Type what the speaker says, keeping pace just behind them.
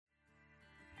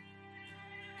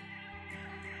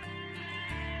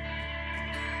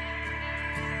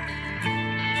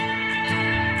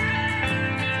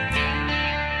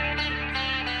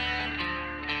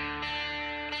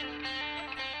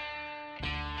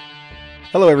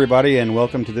Hello, everybody, and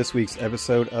welcome to this week's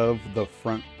episode of The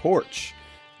Front Porch.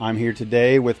 I'm here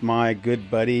today with my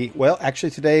good buddy. Well,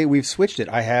 actually, today we've switched it.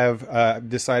 I have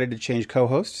decided to change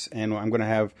co-hosts, and I'm going to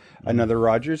have another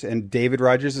Rogers, and David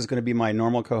Rogers is going to be my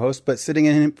normal co-host. But sitting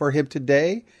in for him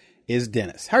today is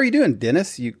Dennis. How are you doing,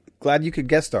 Dennis? Glad you could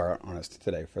guest star on us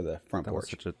today for The Front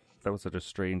Porch. That was such a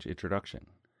strange introduction.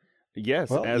 Yes,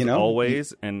 well, as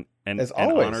always, and as an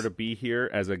always. honor to be here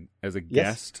as a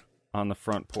guest on The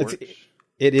Front Porch.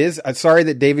 It is. I'm sorry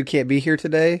that David can't be here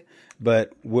today,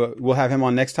 but we'll have him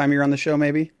on next time you're on the show.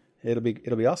 Maybe it'll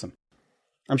be awesome.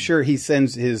 I'm sure he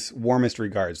sends his warmest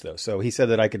regards, though. So he said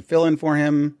that I could fill in for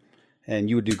him, and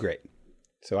you would do great.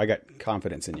 So I got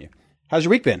confidence in you. How's your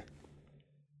week been?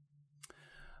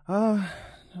 A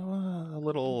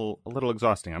little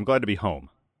exhausting. I'm glad to be home,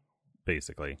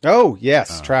 basically. Oh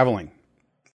yes, traveling.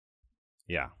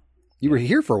 Yeah, you were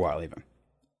here for a while, even.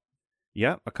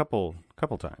 Yeah, a couple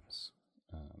times.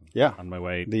 Yeah, on my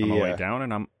way down,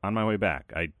 and I'm on my way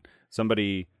back.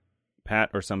 Pat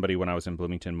or somebody, when I was in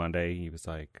Bloomington Monday, he was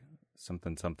like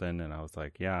something, and I was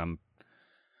like, yeah,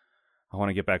 I want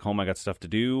to get back home. I got stuff to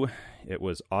do. It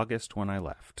was August when I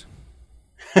left.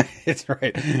 It's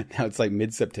right. Now it's like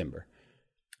mid-September.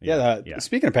 Yeah.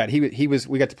 Speaking of Pat, he was.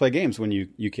 We got to play games when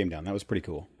you came down. That was pretty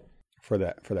cool for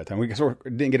that time. We sort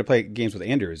of didn't get to play games with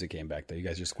Andrew as he came back, though. You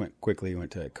guys just went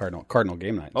to Cardinal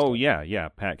game night. Oh yeah.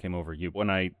 Pat came over. When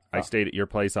I stayed at your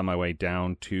place on my way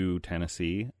down to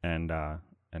Tennessee, and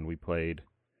we played.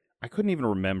 I couldn't even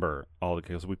remember all the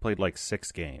games. We played like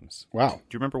 6 games. Wow.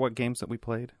 Do you remember what games that we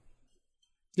played?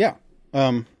 Yeah.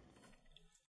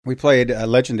 We played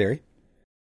Legendary,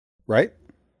 right?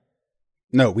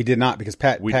 No, we did not, because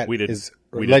Pat is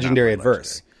Legendary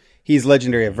Adverse. He's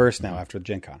Legendary Adverse now after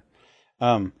Gen Con.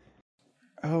 You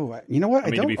know what?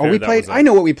 We played. I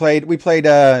know what we played. We played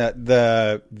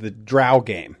the Drow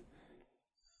game.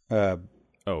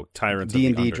 Tyrants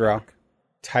D&D of the Underdark. Drow.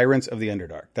 Tyrants of the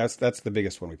Underdark. That's the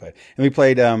biggest one we played. And we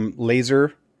played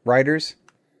Laser Riders.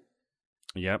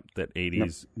 Yep, that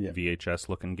 80s VHS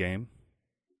looking game.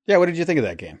 Yeah, what did you think of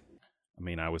that game? I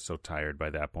mean, I was so tired by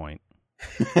that point.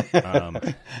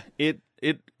 It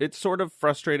sort of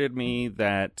frustrated me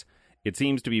that it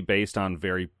seems to be based on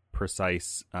very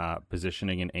precise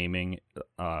positioning and aiming,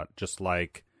 just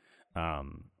like a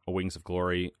Wings of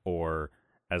Glory, or,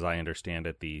 as I understand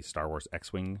it, the Star Wars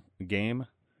X-Wing game.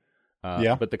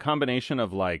 But the combination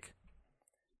of like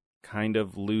kind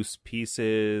of loose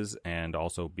pieces and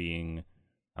also being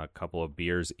a couple of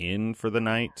beers in for the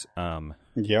night,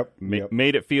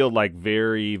 made it feel like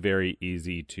very, very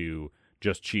easy to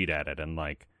just cheat at it and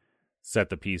like set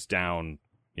the piece down,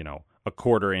 a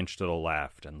quarter inch to the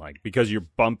left, and like, because you're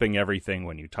bumping everything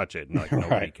when you touch it, and like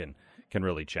nobody can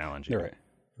really challenge it.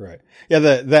 Right. Yeah,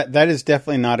 that is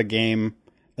definitely not a game.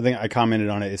 I think I commented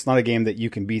on it. It's not a game that you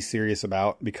can be serious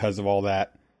about because of all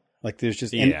that. Like, there's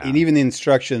just and even the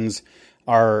instructions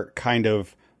are kind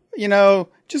of,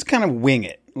 just kind of wing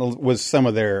it was some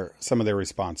of their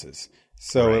responses.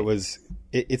 So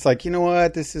it's like, you know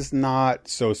what, this is not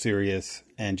so serious,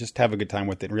 and just have a good time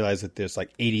with it and realize that there's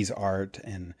like 80s art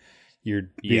and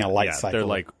you're being a light cycle.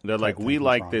 They're like we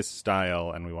like this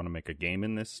style and we want to make a game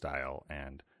in this style,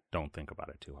 and don't think about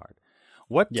it too hard.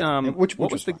 What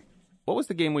was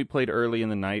the game we played early in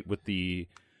the night with the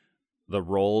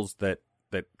roles that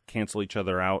cancel each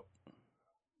other out?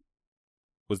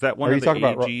 Was that one of the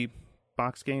AEG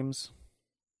box games?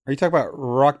 Are you talking about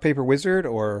Rock Paper Wizard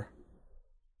or?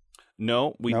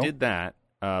 No, we did that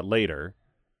later.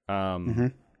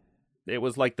 It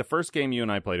was like the first game you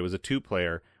and I played. It was a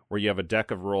 2-player where you have a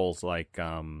deck of rolls like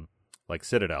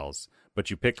Citadels,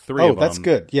 but you pick 3 of them. Oh, that's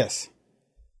good. Yes.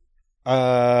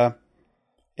 And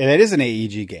it is an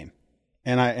AEG game,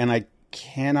 and I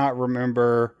cannot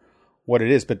remember what it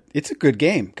is, but it's a good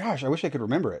game. Gosh, I wish I could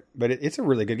remember it, but it's a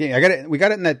really good game. We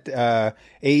got it in that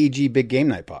AEG Big Game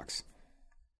Night box.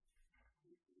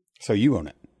 So you own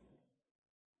it.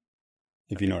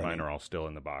 If you know what I mean. Mine are all still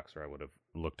in the box, or I would have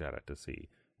looked at it to see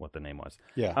what the name was.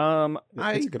 Yeah.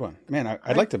 It's a good one. Man,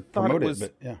 I'd like to promote it,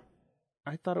 but yeah.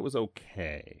 I thought it was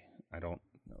okay. I don't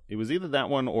know. It was either that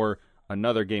one or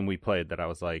another game we played that I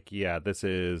was like, yeah,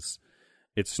 it's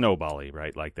snowbally,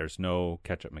 right? Like, there's no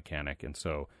catch-up mechanic, and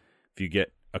so if you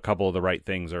get a couple of the right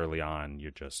things early on, you're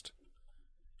just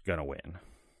gonna win.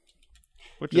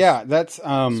 That's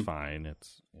it's fine.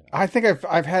 It's I think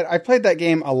I played that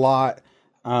game a lot,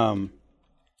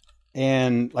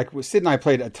 and like Sid and I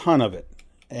played a ton of it,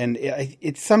 and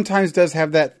it sometimes does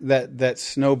have that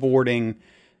snowboarding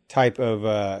type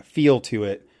of feel to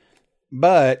it,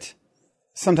 but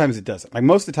sometimes it doesn't. Like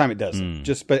most of the time it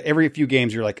doesn't. But every few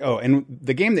games you're like, oh, and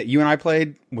the game that you and I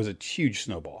played was a huge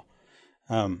snowball.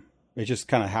 It's just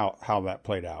kind of how that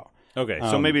played out. Okay,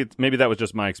 so maybe that was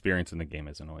just my experience, and the game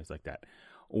isn't always like that.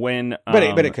 When but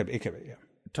it could be, yeah.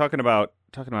 Talking about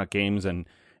games and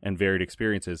varied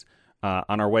experiences.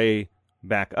 On our way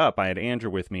back up, I had Andrew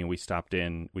with me, and we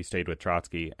stayed with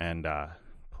Trotsky and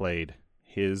played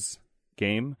his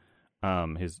game,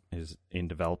 his in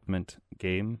development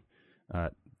game.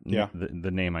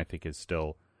 The name I think is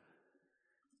still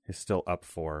up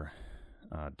for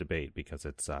debate because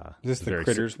it's is this the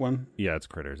Critters one? Yeah, it's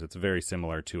Critters. It's very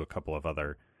similar to a couple of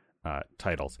other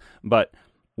titles, but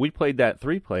we played that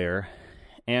 3-player,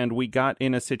 and we got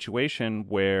in a situation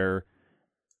where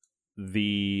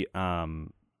the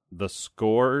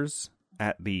scores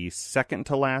at the second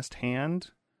to last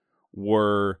hand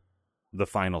were the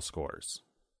final scores.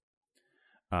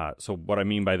 So what I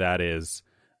mean by that is,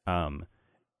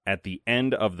 at the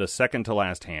end of the second to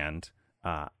last hand,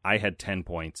 I had 10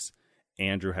 points,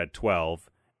 Andrew had 12,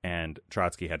 and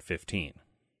Trotsky had 15.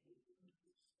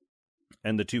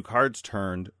 And the two cards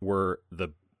turned were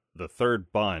the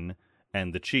third bun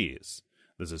and the cheese.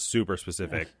 This is super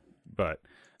specific, but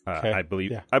okay. I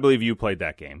believe you played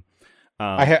that game.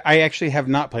 I actually have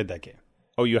not played that game.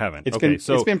 Oh, you haven't?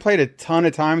 It's been played a ton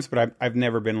of times, but I've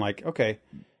never been like, okay.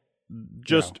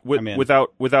 Just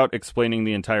without explaining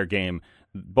the entire game,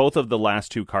 both of the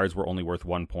last two cards were only worth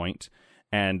 1 point,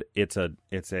 and it's a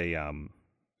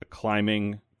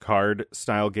climbing card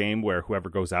style game where whoever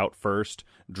goes out first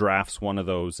drafts one of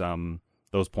those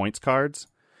points cards,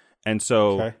 and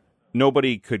so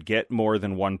nobody could get more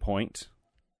than 1 point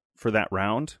for that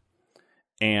round,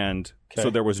 and so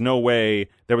there was no way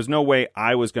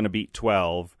I was going to beat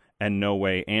 12, and no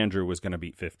way Andrew was going to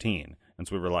beat 15. And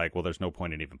so we were like, well, there's no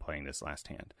point in even playing this last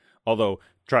hand. Although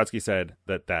Trotsky said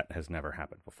that has never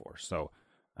happened before. So,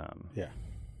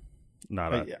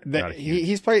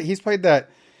 he's played that.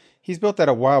 He's built that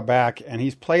a while back, and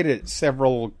he's played it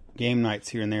several game nights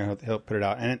here and there. He'll put it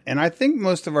out, and I think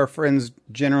most of our friends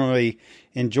generally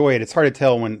enjoy it. It's hard to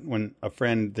tell when a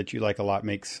friend that you like a lot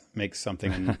makes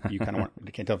something, and you kind of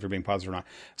can't tell if you're being positive or not.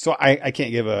 So I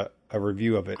can't give a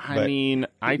review of it.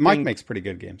 Mike makes pretty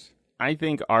good games. I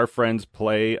think our friends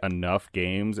play enough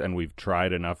games, and we've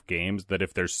tried enough games that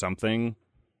if there's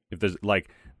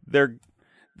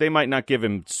they might not give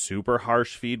him super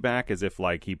harsh feedback as if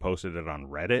like he posted it on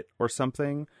Reddit or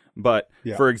something. But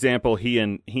for example, he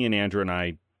and Andrew and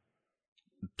I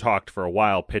talked for a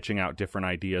while, pitching out different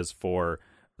ideas for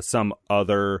some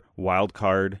other wild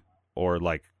card or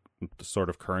like sort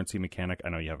of currency mechanic. I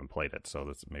know you haven't played it, so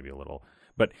that's maybe a little,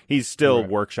 but he's still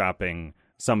workshopping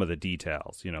some of the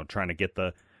details, trying to get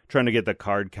the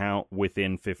card count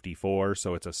within 54,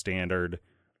 so it's a standard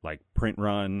like print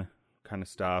run kind of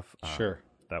stuff. Sure.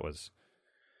 That was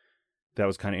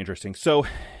kind of interesting. So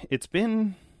it's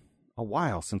been a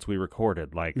while since we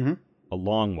recorded, like a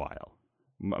long while.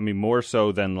 I mean, more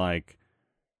so than like,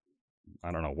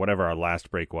 I don't know, whatever our last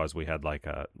break was. We had like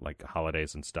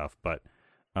holidays and stuff, but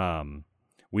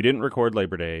we didn't record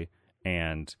Labor Day,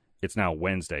 and it's now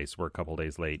Wednesday, so we're a couple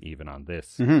days late even on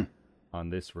this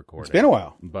recording. It's been a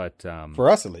while, but for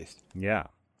us at least. Yeah.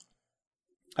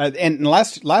 And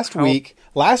last week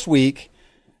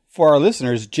for our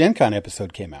listeners, Gen Con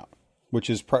episode came out, which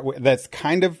is that's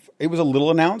kind of, it was a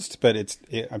little announced, but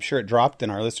I'm sure it dropped,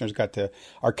 and our listeners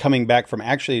are coming back from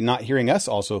actually not hearing us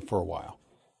also for a while,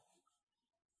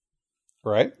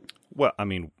 right? Well, I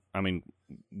mean,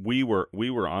 we were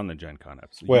on the Gen Con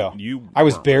episode. Well, I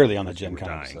was barely on the Gen Con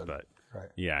episode, but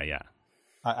yeah.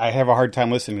 I have a hard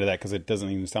time listening to that because it doesn't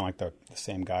even sound like the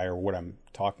same guy or what I'm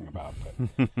talking about.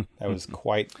 But that was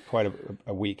quite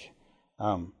a week.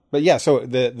 But yeah, so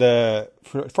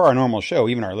for our normal show,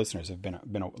 even our listeners have been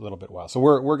a little bit while. So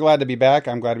we're glad to be back.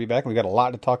 I'm glad to be back. We've got a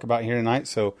lot to talk about here tonight.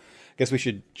 So I guess we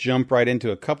should jump right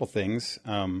into a couple things.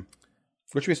 What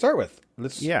should we start with?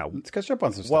 Let's catch up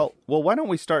on some stuff. Well, why don't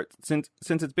we start, since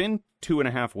it's been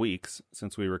 2.5 weeks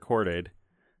since we recorded,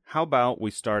 how about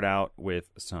we start out with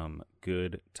some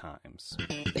good times?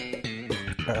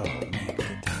 Oh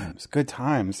man, good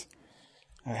times.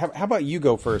 How about you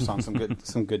go first on some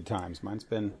good times? Mine's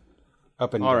been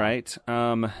up and down. All right.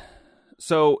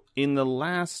 So in the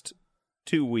last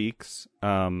 2 weeks,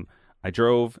 I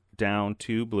drove down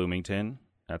to Bloomington.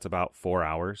 That's about 4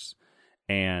 hours.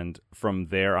 And from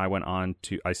there, I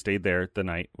stayed there the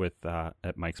night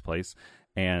at Mike's place,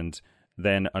 and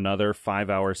then another 5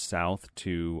 hours south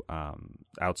to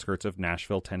outskirts of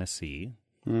Nashville, Tennessee.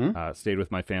 Mm-hmm. Stayed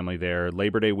with my family there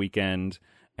Labor Day weekend,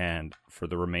 and for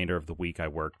the remainder of the week, I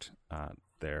worked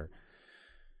there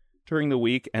during the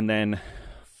week. And then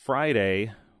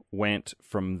Friday, went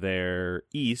from there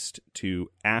east to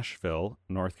Asheville,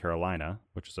 North Carolina,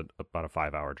 which is about a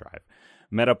 5-hour drive.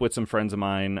 Met up with some friends of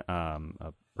mine,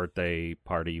 a birthday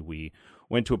party. We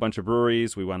went to a bunch of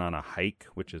breweries. We went on a hike,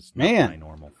 which is not my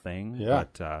normal thing,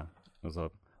 but it was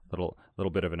a little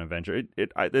bit of an adventure.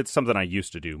 It's something I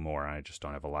used to do more. I just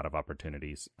don't have a lot of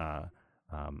opportunities in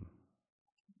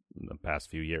the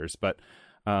past few years, but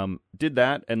did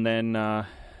that, and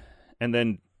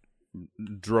then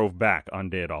drove back,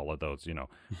 undid all of those,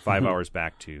 5 hours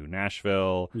back to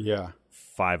Nashville,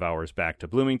 5 hours back to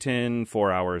Bloomington,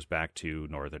 4 hours back to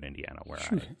Northern Indiana, where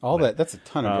that's a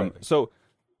ton of driving. So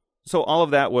all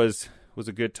of that was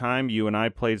a good time. You and I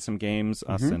played some games,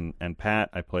 us and Pat.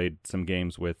 I played some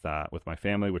games with my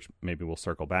family, which maybe we'll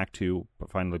circle back to,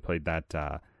 but finally played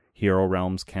that Hero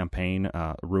Realms campaign,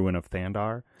 Ruin of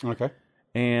Thandar. Okay.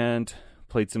 And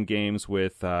played some games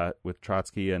with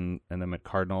Trotsky and them at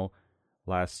Cardinal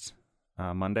last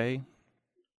Monday,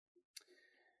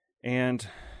 and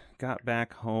got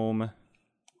back home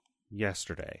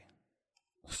yesterday.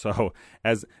 So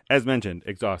as mentioned,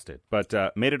 exhausted, but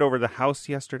made it over the house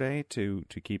yesterday to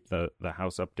keep the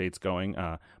house updates going.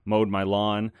 Mowed my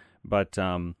lawn, but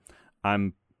I'm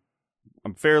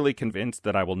fairly convinced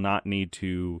that I will not need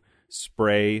to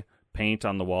spray paint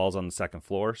on the walls on the second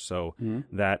floor, so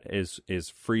that is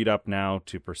freed up now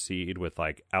to proceed with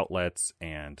like outlets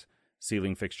and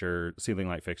ceiling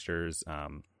light fixtures,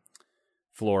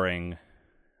 flooring,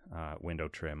 window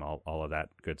trim, all of that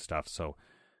good stuff. So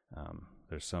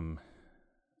there's some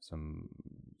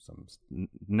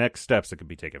next steps that could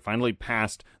be taken. Finally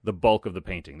past the bulk of the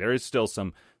painting. There is still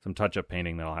some touch-up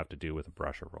painting that I'll have to do with a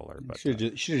brush or roller. But should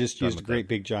have just used a great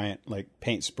big giant like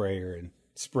paint sprayer and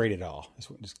sprayed it all.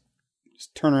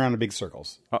 Just turn around in big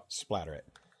circles, splatter it,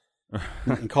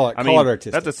 and call it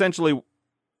artistic. That's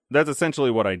essentially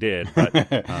what I did. But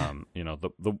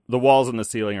the walls and the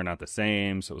ceiling are not the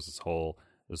same, so it was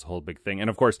this whole big thing. And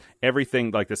of course,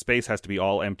 everything, like the space has to be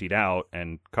all emptied out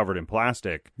and covered in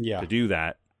plastic to do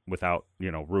that without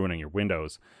ruining your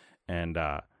windows. And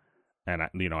I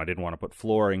didn't want to put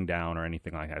flooring down or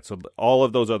anything like that. So all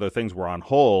of those other things were on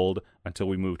hold until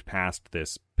we moved past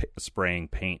this spraying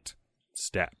paint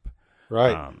step.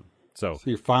 Right. So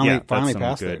you're finally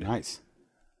past it. Nice.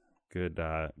 Good.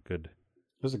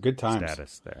 Those are good times.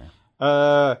 Status there.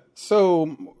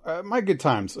 My good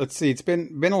times. Let's see. It's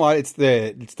been a lot. It's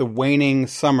the waning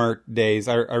summer days.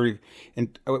 As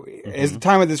the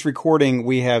time of this recording,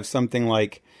 we have something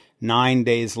like 9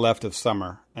 days left of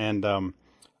summer, and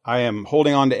I am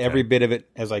holding on to every bit of it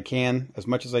as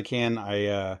much as I can.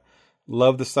 I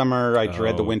love the summer. I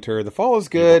dread the winter. The fall is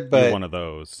good, but you're one of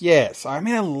those. Yes, I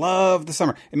love the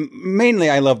summer. And mainly,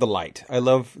 I love the light. I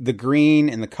love the green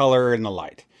and the color and the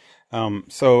light.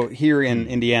 So here in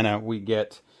Indiana,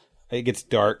 it gets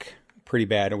dark pretty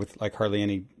bad with like hardly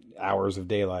any hours of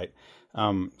daylight.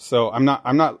 So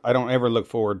I don't ever look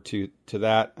forward to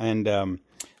that. And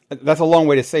that's a long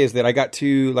way to say is that I got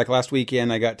to, like last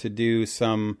weekend, I got to do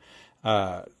some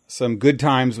good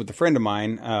times with a friend of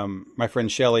mine, my friend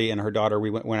Shelly and her daughter. We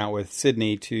went out with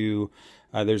Sydney to,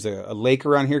 there's a lake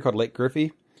around here called Lake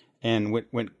Griffey, and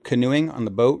went canoeing on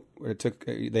the boat.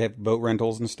 They have boat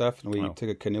rentals and stuff, and we took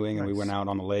a canoeing and we went out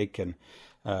on the lake, and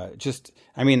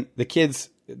the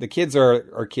kids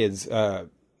are kids.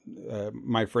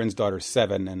 My friend's daughter's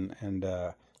 7 and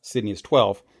Sydney is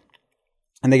 12,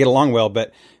 and they get along well.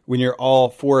 But when you're all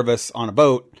 4 of us on a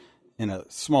boat in a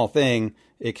small thing,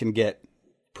 it can get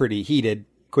pretty heated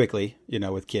quickly,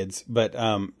 with kids. But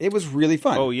it was really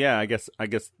fun. Oh yeah, I guess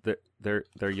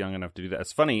they're young enough to do that.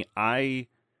 It's funny.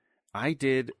 I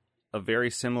did a very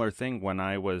similar thing when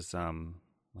I was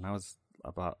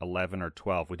about 11 or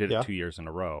 12. We did it 2 years in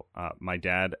a row. My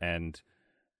dad and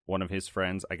one of his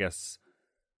friends, I guess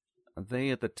they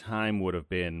at the time would have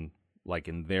been like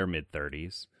in their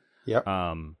mid-30s. Yep.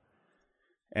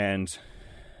 And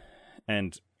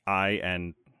I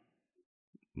and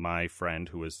my friend,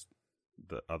 who was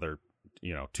the other,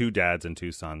 2 dads and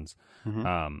 2 sons,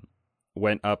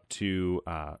 went up to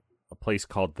a place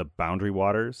called the Boundary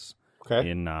Waters.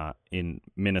 Okay. In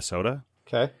Minnesota.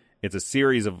 Okay. It's a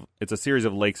series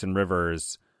of lakes and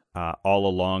rivers all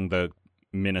along the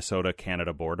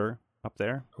Minnesota-Canada border up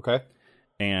there. Okay.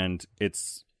 And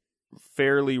it's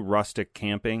fairly rustic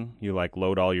camping. You like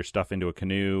load all your stuff into a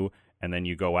canoe, and then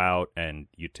you go out and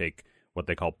you take what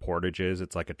they call portages.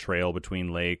 It's like a trail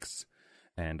between lakes,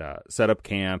 and set up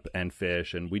camp and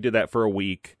fish. And we did that for a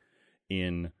week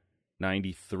in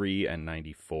 93 and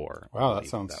 94. Wow,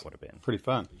 that would have been pretty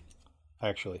fun,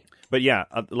 actually. But yeah,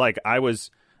 like I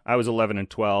was 11 and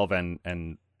 12,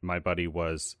 and my buddy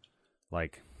was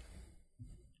like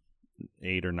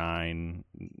 8 or 9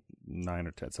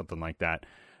 or 10, something like that.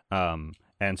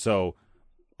 And so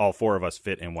all 4 of us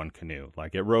fit in one canoe.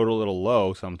 Like it rode a little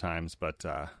low sometimes, but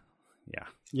yeah.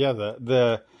 Yeah,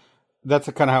 that's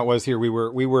kind of how it was here. We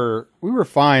were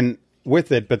fine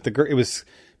with it, but it was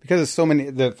because of so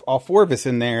many, all 4 of us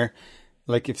in there.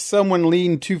 Like if someone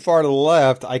leaned too far to the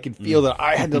left, I could feel that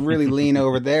I had to really lean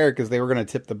over there because they were going to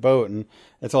tip the boat, and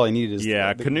that's all I needed. Is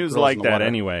canoes like that water.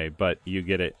 Anyway. But you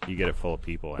get it full of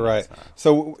people, right?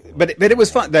 So, but it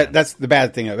was fun. That's the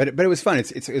bad thing of it. But it was fun.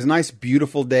 It's a nice,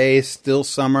 beautiful day, still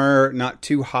summer, not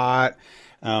too hot.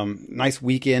 Nice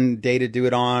weekend day to do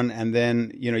it on, and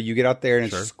then you get out there and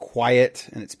it's just quiet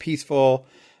and it's peaceful,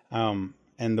 and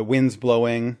the wind's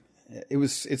blowing.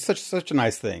 It's such a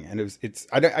nice thing, and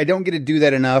I don't get to do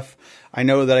that enough. I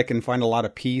know that I can find a lot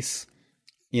of peace,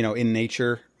 in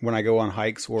nature when I go on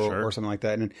hikes or something like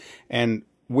that, and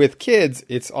with kids,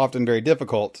 it's often very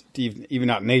difficult to even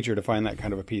out in nature to find that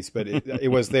kind of a peace. But it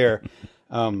was there.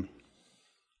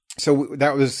 So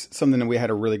that was something that we had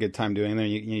a really good time doing. And then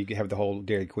you have the whole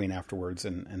Dairy Queen afterwards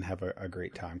and have a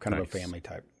great time, kind of a family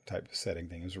type setting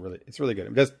thing. It's really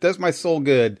good. It does my soul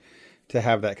good to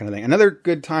have that kind of thing. Another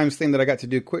good times thing that I got to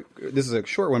do quick. This is a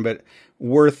short one, but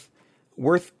worth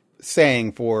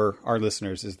saying for our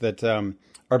listeners is that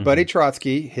our buddy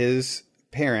Trotsky, his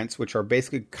parents, which are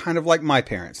basically kind of like my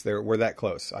parents, we're that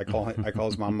close. I call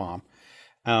his mom.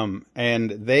 And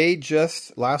they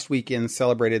just last weekend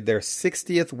celebrated their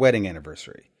 60th wedding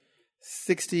anniversary.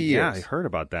 60 years. Yeah, I heard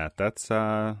about that.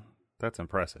 That's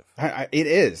impressive. It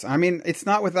is. I mean, it's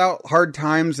not without hard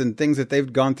times and things that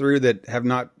they've gone through that have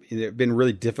not been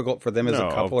really difficult for them as a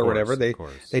couple or whatever. They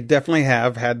definitely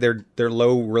have had their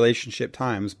low relationship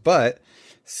times, but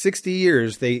 60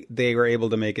 years they were able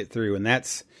to make it through, and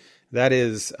that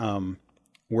is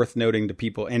worth noting to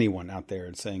people, anyone out there,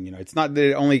 and saying, it's not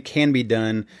that it only can be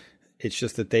done. It's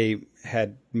just that they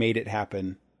had made it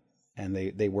happen and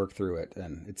they worked through it,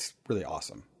 and it's really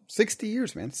awesome. 60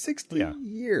 years, man. 60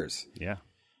 years. Yeah.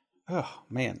 Oh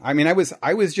man. I mean, I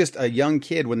was just a young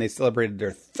kid when they celebrated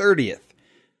their 30th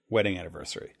wedding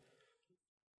anniversary.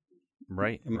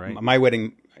 Right. My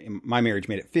marriage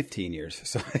made it 15 years.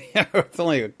 So it's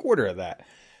only a quarter of that.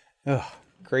 Oh,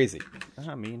 crazy.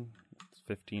 I mean,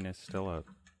 15 is still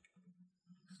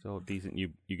decent. You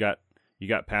got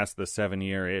past the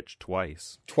 7-year itch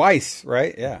twice. Twice,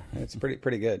 right? Yeah. It's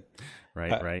pretty good.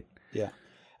 Right. Yeah.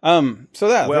 So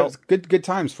that was good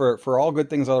times for all good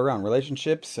things all around,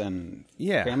 relationships and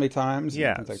family times.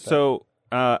 And things like that. So,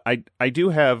 I do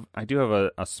have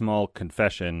a small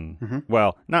confession. Mm-hmm.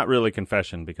 Well, not really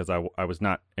confession, because I was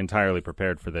not entirely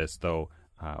prepared for this, though.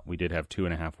 We did have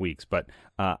 2.5 weeks, but,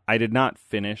 I did not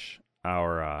finish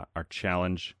our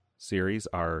challenge series,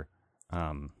 our,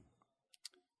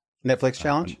 Netflix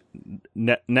challenge?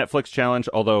 Netflix challenge,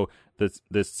 although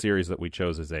this series that we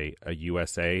chose is a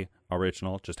USA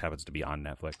original, just happens to be on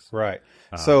Netflix. Right.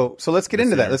 So let's get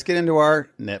into that. Let's get into our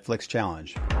Netflix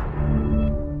challenge.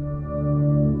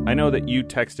 I know that you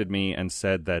texted me and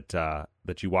said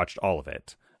that you watched all of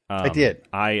it. I did.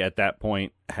 I, at that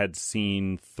point, had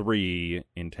seen 3,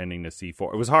 intending to see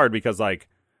 4. It was hard because, I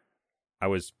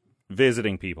was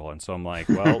visiting people, and so I'm like,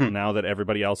 well, now that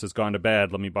everybody else has gone to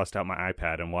bed, let me bust out my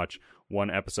iPad and watch one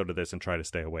episode of this and try to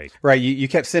stay awake. Right. You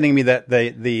kept sending me that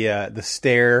the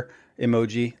stare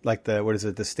emoji, like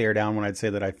the stare down when I'd say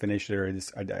that I finished it, or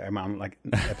I'm on like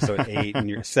episode 8 and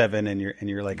you're 7 and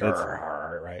you're like,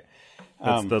 right.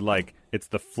 It's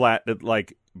the flat that,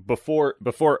 like, before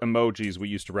emojis, we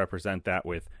used to represent that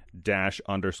with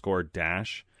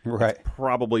 __ Right. It's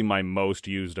probably my most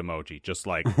used emoji, just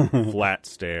like flat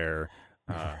stare,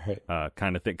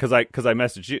 kind of thing. Because I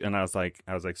messaged you and I was like,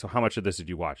 so how much of this did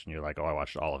you watch? And you're like, oh, I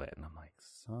watched all of it. And I'm like,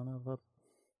 son of a.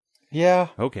 Yeah.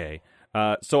 Okay.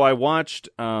 So I watched,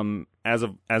 as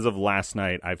of last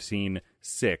night, I've seen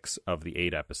 6 of the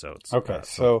 8 episodes. Okay.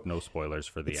 So no spoilers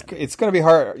for the end. It's going to be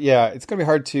hard. Yeah. It's going to be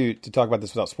hard to talk about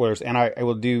this without spoilers. And I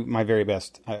will do my very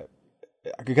best,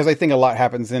 because I think a lot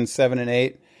happens in 7 and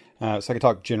 8. So I can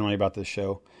talk generally about this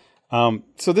show.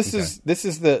 So this is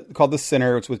called The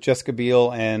Sinner. It's with Jessica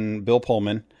Biel and Bill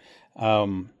Pullman.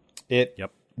 One of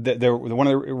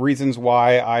the reasons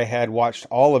why I had watched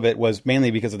all of it was mainly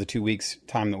because of the 2 weeks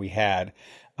time that we had.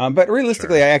 But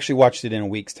realistically, I actually watched it in a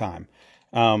week's time.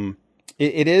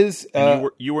 It is.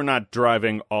 You were not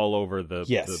driving all over the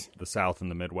South and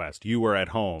the Midwest. You were at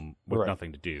home with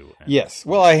nothing to do. Yes.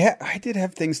 Well, I did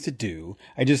have things to do.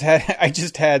 I just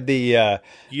had the.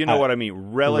 You know what I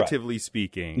mean. Relatively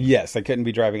speaking. Yes, I couldn't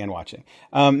be driving and watching.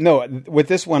 No, with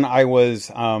this one, I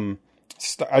was.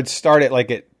 I'd start it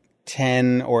like at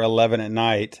 10 or 11 at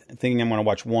night thinking I'm going to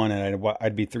watch one, and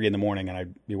I'd be 3 a.m. and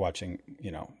I'd be watching,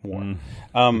 more.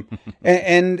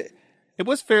 And it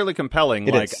was fairly compelling.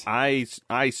 Is.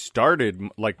 I started,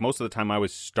 like, most of the time I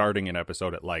was starting an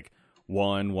episode at like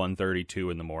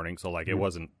 1:32 in the morning. So like it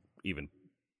wasn't even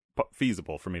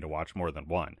feasible for me to watch more than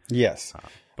one. Yes.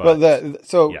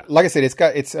 Like I said,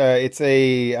 it's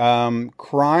a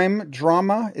crime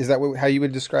drama. Is that how you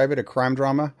would describe it? A crime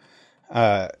drama?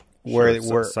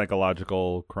 Where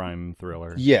psychological crime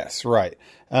thriller. Yes, right.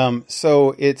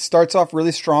 So it starts off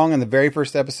really strong in the very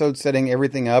first episode, setting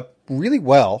everything up really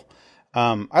well.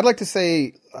 I'd like to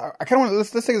say, I kind of want to,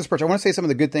 let's take this approach. I want to say some of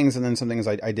the good things and then some things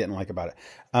I didn't like about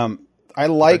it. I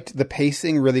liked the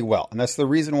pacing really well. And that's the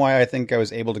reason why I think I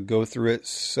was able to go through it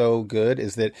so good,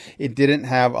 is that it didn't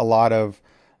have a lot of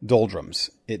doldrums.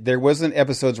 There wasn't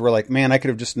episodes where like, man, I could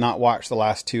have just not watched the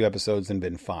last 2 episodes and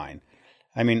been fine.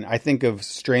 I mean, I think of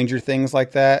Stranger Things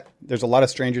like that. There's a lot of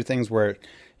Stranger Things where,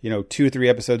 2 or 3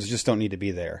 episodes just don't need to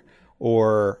be there.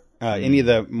 Or any of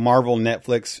the Marvel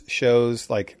Netflix shows,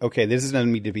 like, okay, this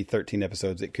doesn't need to be 13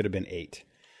 episodes. It could have been 8.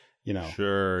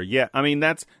 Sure. Yeah. I mean,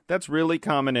 that's really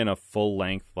common in a full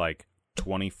length, like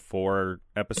 24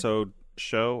 episode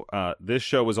show. This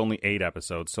show was only 8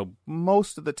 episodes. So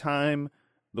most of the time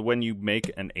when you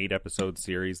make an 8 episode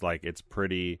series, like it's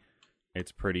pretty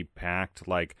packed.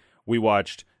 Like we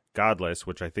watched Godless,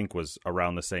 which I think was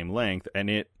around the same length.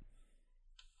 And it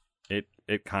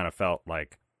kind of felt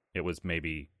like it was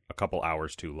maybe a couple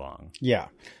hours too long. Yeah.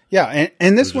 Yeah.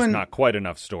 And this one, not quite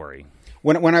enough story.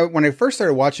 When I first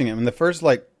started watching it, in the first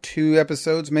like 2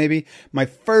 episodes, maybe, my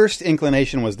first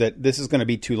inclination was that this is going to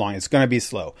be too long. It's going to be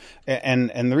slow. And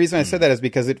the reason I said that is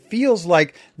because it feels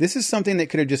like this is something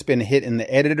that could have just been hit in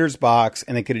the editor's box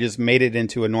and they could have just made it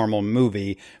into a normal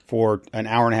movie for an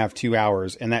hour and a half, 2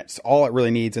 hours. And that's all it really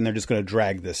needs. And they're just going to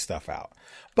drag this stuff out.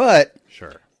 But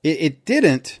sure, it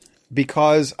didn't,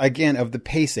 because again of the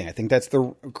pacing. I think that's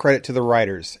the credit to the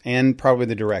writers and probably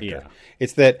the director. Yeah.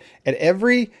 It's that at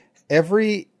every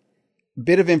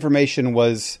bit of information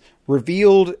was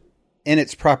revealed in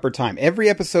its proper time. Every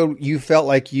episode, you felt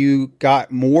like you got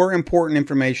more important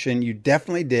information. You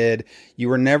definitely did. You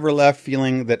were never left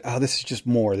feeling that, oh, this is just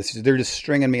more. They're just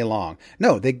stringing me along.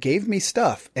 No, they gave me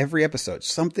stuff every episode.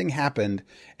 Something happened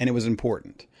and it was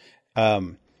important.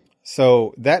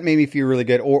 So that made me feel really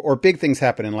good. Or big things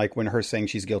happening, like when her saying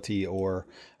she's guilty, or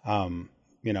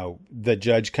the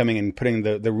judge coming and putting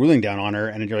the ruling down on her,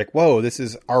 and you're like, whoa, this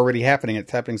is already happening.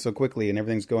 It's happening so quickly and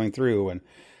everything's going through. And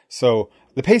so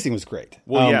the pacing was great.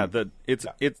 Well, it's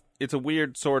a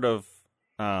weird sort of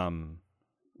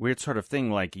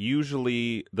thing. Like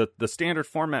usually the standard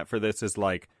format for this is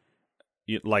like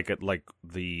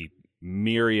the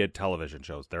myriad television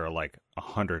shows. There are like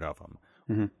 100 of them.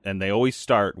 Mm-hmm. And they always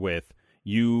start with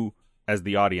you as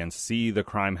the audience see the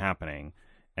crime happening,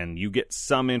 and you get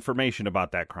some information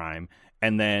about that crime,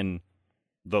 and then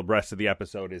the rest of the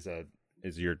episode is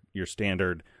your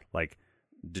standard like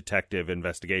detective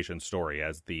investigation story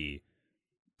as the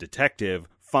detective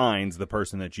finds the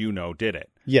person that did it.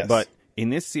 Yes. But in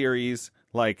this series,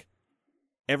 like,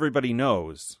 everybody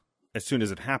knows as soon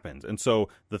as it happens. And so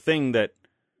the thing that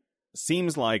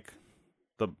seems like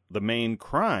the main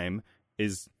crime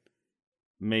is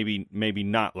maybe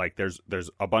not. Like there's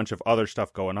a bunch of other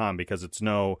stuff going on, because it's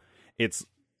not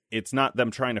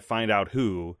them trying to find out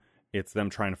who, it's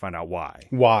them trying to find out why.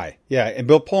 Why? Yeah, and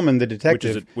Bill Pullman, the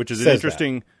detective, which is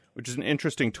an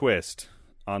interesting twist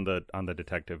on the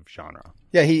detective genre.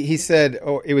 Yeah, he said,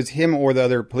 it was him or the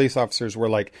other police officers were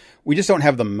like, we just don't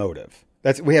have the motive.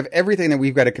 We have everything, that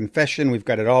we've got a confession, we've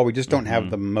got it all. We just don't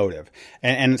have the motive.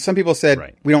 And some people said,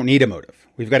 right, we don't need a motive.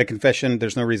 We've got a confession.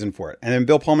 There's no reason for it. And then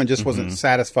Bill Pullman just wasn't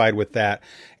satisfied with that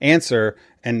answer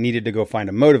and needed to go find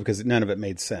a motive, because none of it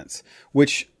made sense,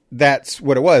 which that's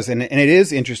what it was. And it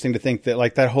is interesting to think that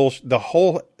like the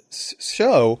whole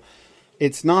show,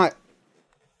 it's not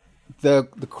the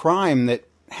crime that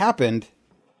happened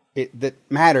that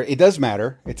matter. It does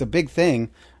matter. It's a big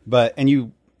thing, but, and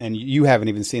you haven't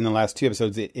even seen the last 2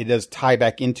 episodes. It does tie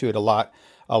back into it a lot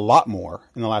more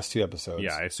in the last 2 episodes.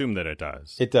 Yeah, I assume that it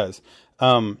does. It does.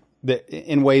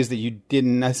 In ways that you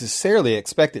didn't necessarily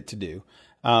expect it to do.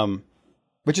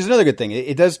 Which is another good thing.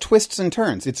 It does twists and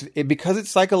turns. Because it's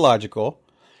psychological,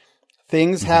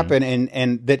 things happen,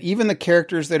 and that even the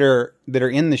characters that are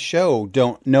in the show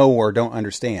don't know or don't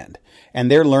understand, and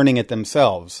they're learning it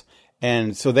themselves.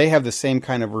 And so they have the same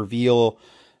kind of reveal,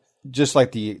 just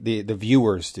like the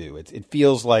viewers do. It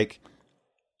feels like,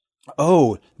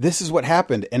 oh, this is what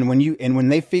happened. And when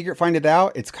they find it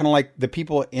out, it's kind of like the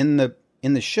people in the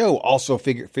in the show also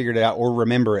figured it out or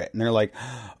remember it. And they're like,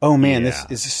 oh man, this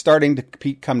is starting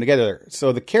to come together.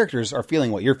 So the characters are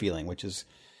feeling what you're feeling, which is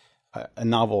a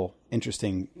novel,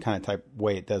 interesting kind of type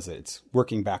way it does it. It's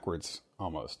working backwards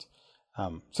almost.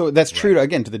 So that's true to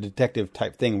the detective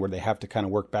type thing where they have to kind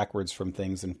of work backwards from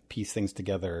things and piece things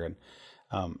together.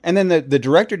 And then the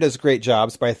director does great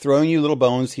jobs by throwing you little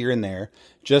bones here and there.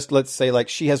 Just let's say like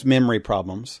she has memory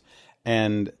problems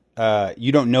and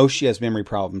you don't know she has memory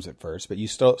problems at first, but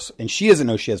and she doesn't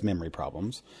know she has memory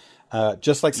problems.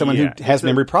 Just like someone who has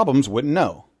memory problems wouldn't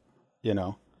know, you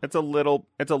know. It's a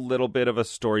little bit of a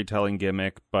storytelling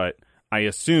gimmick, but I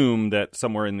assume that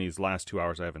somewhere in these last 2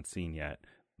 hours I haven't seen yet,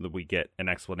 that we get an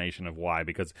explanation of why.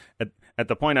 Because at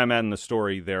the point I'm at in the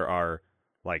story, there are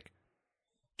like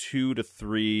 2 to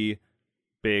 3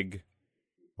 big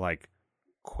like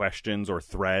questions or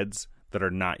threads that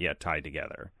are not yet tied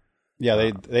together.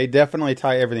 Yeah, they definitely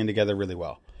tie everything together really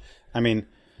well. I mean,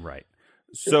 right.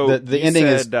 So the ending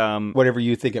is whatever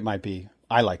you think it might be.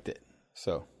 I liked it.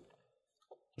 So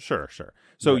sure.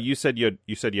 So you said you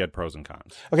had pros and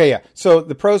cons. Okay, yeah. So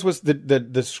the pros was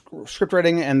the script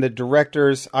writing and the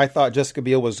directors. I thought Jessica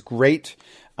Biel was great.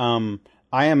 I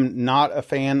am not a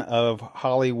fan of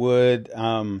Hollywood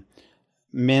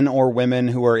men or women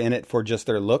who are in it for just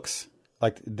their looks.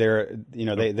 Like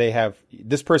they have,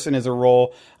 this person is a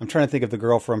role. I'm trying to think of the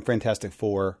girl from Fantastic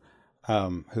Four,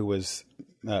 who was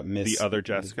Miss. The other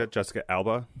Jessica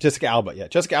Alba. Jessica Alba, yeah.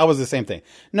 Jessica Alba's the same thing.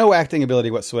 No acting ability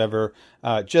whatsoever.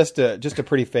 Just a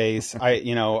pretty face.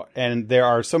 And there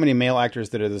are so many male actors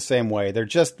that are the same way.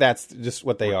 That's just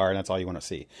what they are, and that's all you want to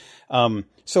see.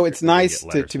 So it's nice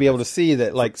to be able to see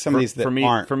that, like some of these that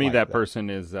aren't. For me, that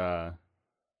person is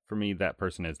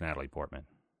Natalie Portman.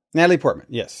 Natalie Portman,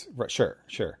 yes, right, sure.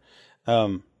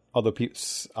 Although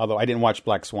I didn't watch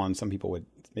Black Swan, some people would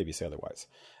maybe say otherwise.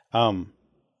 I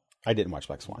didn't watch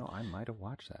Black Swan. No, I might have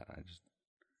watched that.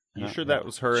 You sure that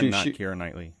was her and not Keira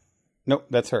Knightley? Nope,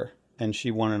 that's her, and she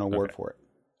won an award for it.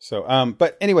 So,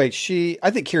 but anyway,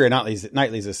 I think Keira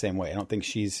Knightley's the same way. I don't think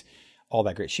she's all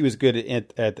that great. She was good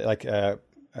at like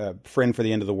Friend for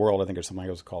the End of the World, I think, or something like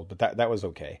it was called, but that was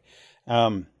okay.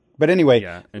 But anyway,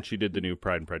 yeah, and she did the new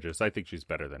Pride and Prejudice. I think she's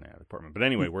better than Natalie Portman. But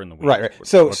anyway, we're in the weeds. Right.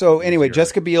 So anyway,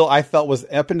 Jessica Biel, I felt was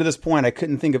up until this point. I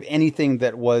couldn't think of anything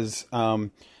that was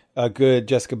a good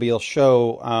Jessica Biel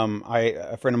show.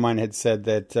 A friend of mine had said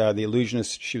that The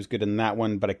Illusionist, she was good in that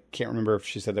one, but I can't remember if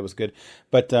she said that was good.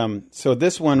 But so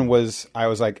this one I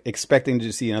was like expecting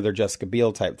to see another Jessica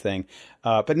Biel type thing,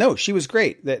 but no, she was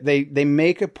great. They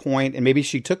make a point, and maybe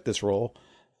she took this role.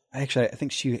 Actually, I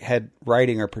think she had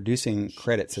writing or producing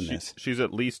credits in this. She's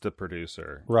at least a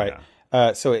producer. Right.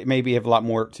 Yeah. So it maybe have a lot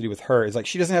more to do with her. It's like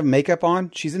she doesn't have makeup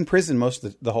on. She's in prison most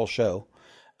of the whole show.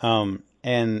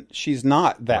 And she's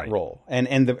not that role.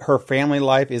 And her family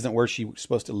life isn't where she's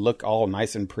supposed to look all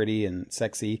nice and pretty and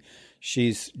sexy.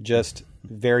 She's just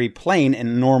very plain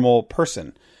and normal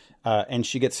person. And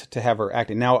she gets to have her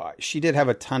acting. Now, she did have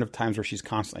a ton of times where she's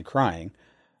constantly crying,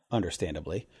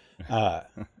 understandably.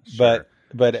 Sure.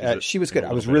 But she was good.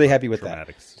 I was really happy with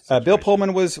that. Bill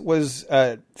Pullman was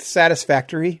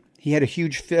satisfactory. He had a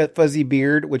huge fuzzy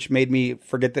beard, which made me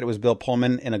forget that it was Bill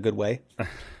Pullman in a good way.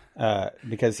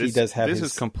 Because he does have. This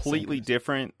is completely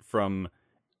different from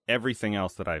everything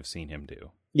else that I've seen him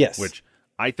do. Yes, which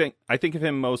I think of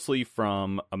him mostly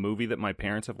from a movie that my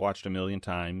parents have watched a million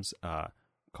times,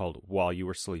 called While You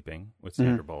Were Sleeping with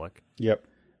Sandra Bullock. Yep,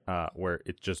 where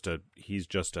he's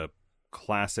just a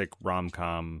classic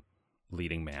rom-com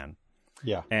leading man.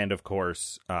 Yeah, and of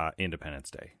course, Independence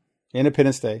Day.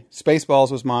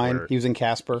 Spaceballs was mine. He was in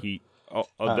Casper.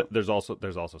 There's also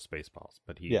Spaceballs,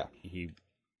 but he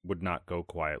would not go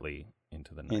quietly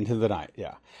into the night.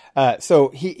 Yeah. So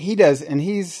he does, and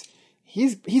he's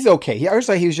okay. I would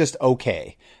say he was just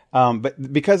okay.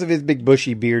 But because of his big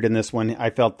bushy beard in this one, I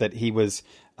felt that he was.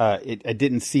 I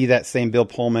didn't see that same Bill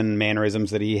Pullman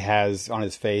mannerisms that he has on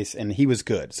his face, and he was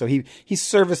good. So he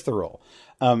serviced the role.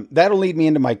 That'll lead me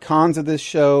into my cons of this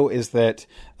show. Is that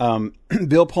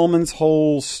Bill Pullman's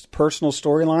whole personal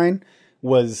storyline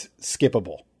was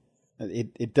skippable.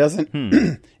 It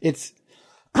doesn't. It's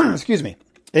excuse me.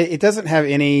 It doesn't have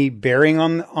any bearing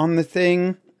on the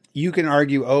thing. You can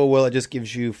argue, oh well, it just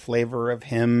gives you flavor of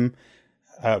him,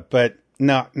 but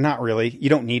no, not really. You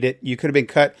don't need it. You could have been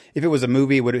cut if it was a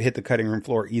movie. It would have hit the cutting room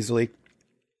floor easily.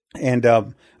 And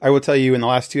I will tell you, in the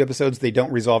last 2 episodes, they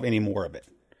don't resolve any more of it.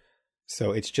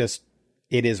 So it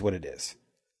is what it is,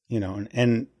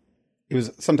 and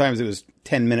sometimes it was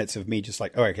 10 minutes of me just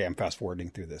like, oh, okay, I'm fast forwarding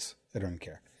through this. I don't even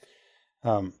care.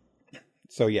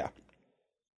 So yeah.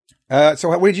 So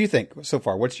what did you think so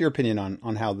far? What's your opinion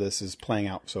on how this is playing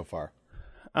out so far?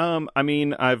 I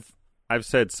mean, I've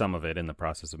said some of it in the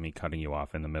process of me cutting you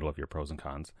off in the middle of your pros and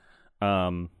cons.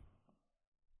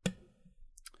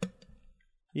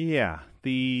 Yeah,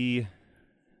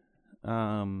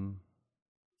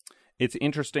 it's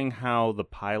interesting how the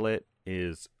pilot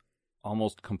is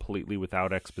almost completely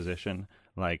without exposition.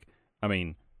 Like, I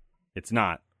mean, it's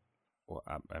not. Well,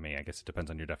 I mean, I guess it depends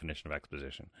on your definition of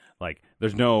exposition. Like,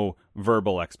 there's no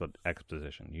verbal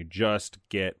exposition. You just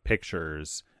get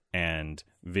pictures and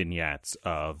vignettes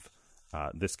of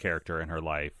this character and her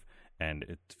life, and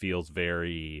it feels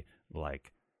very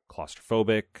like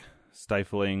claustrophobic,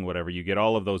 stifling, whatever. You get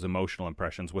all of those emotional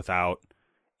impressions without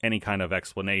any kind of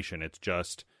explanation. It's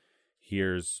just,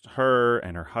 here's her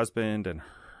and her husband and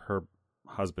her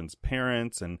husband's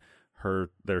parents and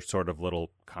their sort of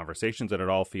little conversations, and it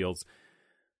all feels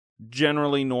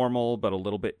generally normal, but a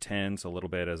little bit tense, a little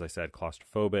bit, as I said,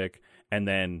 claustrophobic. And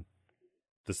then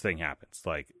this thing happens.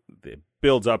 Like, it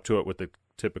builds up to it with the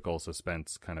typical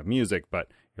suspense kind of music, but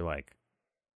you're like,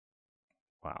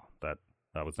 wow,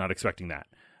 I was not expecting that.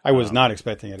 I was not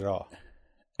expecting it at all.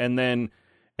 And then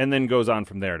goes on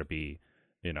from there to be,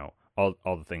 you know, all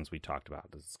the things we talked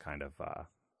about. This kind of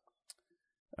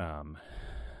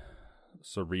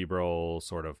cerebral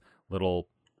sort of little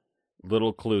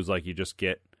clues, like you just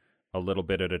get a little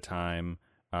bit at a time.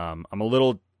 I'm a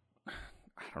little,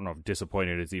 I don't know if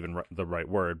disappointed is even the right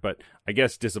word, but I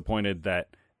guess disappointed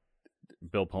that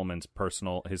Bill Pullman's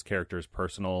his character's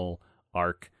personal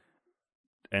arc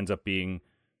ends up being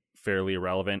fairly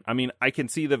irrelevant. I mean, I can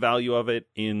see the value of it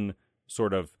in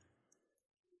sort of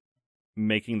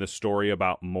making the story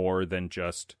about more than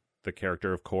just the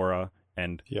character of Cora,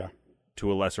 and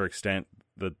to a lesser extent,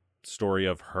 the story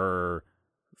of her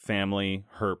family,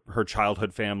 her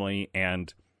childhood family,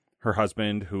 and her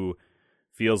husband, who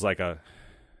feels like a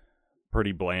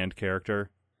pretty bland character.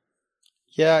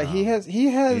 Yeah, he has.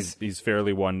 He's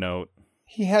fairly one note.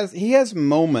 He has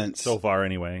moments so far,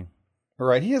 anyway.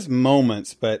 Right, he has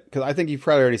moments, but because I think you've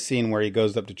probably already seen where he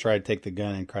goes up to try to take the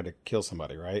gun and try to kill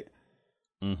somebody, right?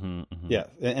 Mm-hmm. Yeah,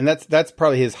 and that's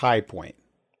probably his high point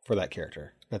for that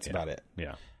character. That's about it.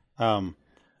 Yeah. But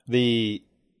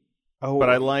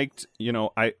I liked, you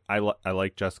know, I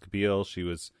liked Jessica Biel.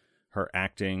 Her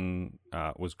acting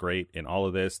was great in all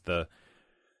of this.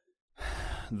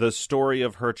 The story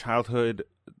of her childhood,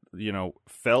 you know,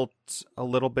 felt a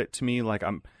little bit to me like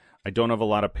I don't have a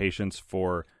lot of patience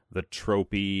for the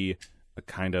tropey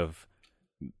kind of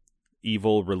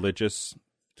evil religious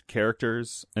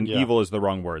characters, and evil is the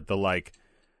wrong word. The like,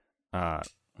 I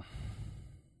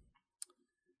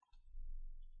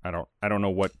don't know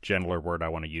what gentler word I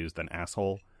want to use than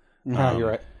asshole. No, you're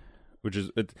right. Which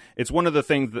is it's one of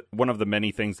the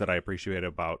many things that I appreciate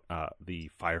about the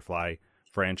Firefly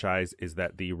franchise is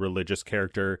that the religious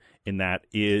character in that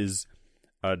is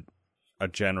a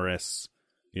generous,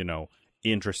 you know,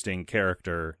 interesting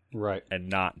character, right, and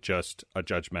not just a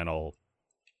judgmental,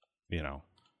 you know,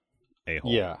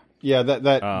 a-hole. Yeah.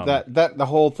 That the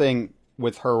whole thing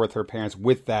with her parents,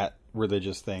 with that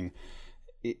religious thing,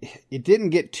 it didn't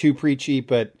get too preachy,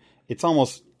 but it's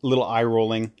almost a little eye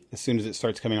rolling as soon as it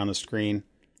starts coming on the screen.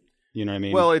 You know what I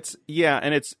mean? Well, it's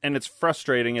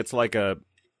frustrating. It's like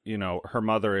her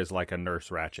mother is like a Nurse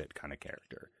Ratched kind of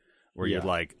character, where you're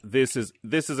like, this is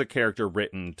a character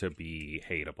written to be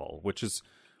hateable, which is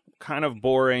kind of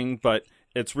boring, but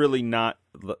it's really not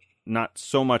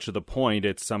so much of the point.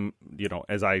 It's some, you know,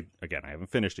 I haven't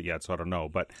finished it yet, so I don't know,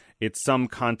 but it's some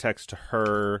context to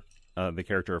her, the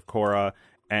character of Cora,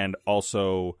 and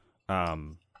also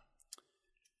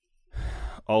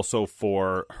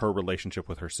for her relationship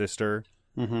with her sister,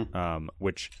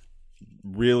 which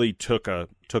really took a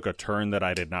turn that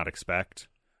I did not expect.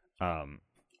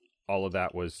 All of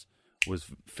that was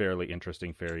fairly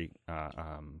interesting, very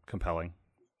compelling.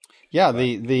 Yeah,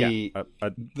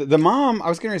 the mom. I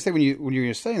was going to say when you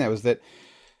were saying that was that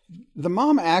the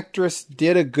mom actress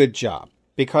did a good job,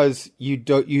 because you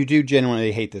do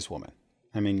genuinely hate this woman.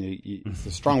 I mean, it's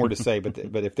a strong word to say, but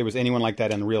if there was anyone like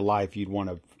that in real life, you'd want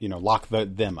to, you know, lock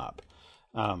them up.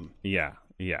 Yeah.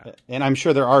 And I'm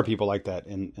sure there are people like that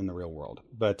in the real world,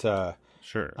 but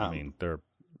sure. I mean, there are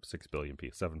 7 billion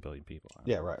people.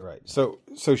 Yeah, right. So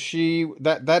she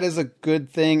that is a good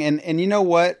thing, and you know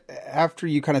what? After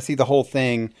you kind of see the whole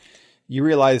thing, you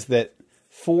realize that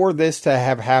for this to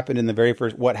have happened in the very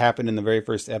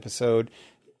first episode,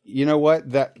 you know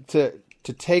what? That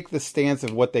to take the stance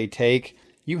of what they take,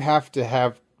 you have to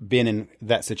have been in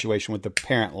that situation with the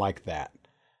parent like that.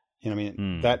 You know what I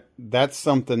mean? That's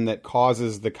something that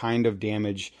causes the kind of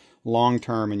damage long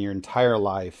term in your entire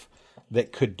life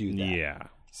that could do that. Yeah.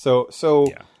 So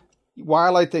why I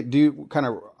like to do kind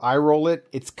of eye roll it,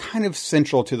 it's kind of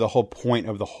central to the whole point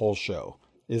of the whole show,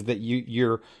 is that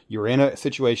you're in a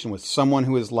situation with someone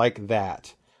who is like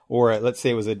that, or let's say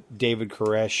it was a David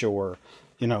Koresh, or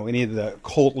any of the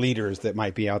cult leaders that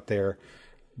might be out there.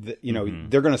 That,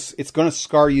 it's gonna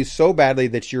scar you so badly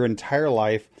that your entire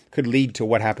life could lead to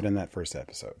what happened in that first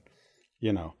episode.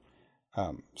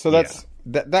 So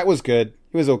that was good.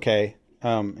 It was okay,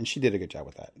 and she did a good job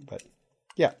with that. But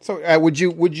yeah, so would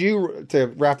you to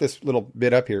wrap this little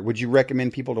bit up here? Would you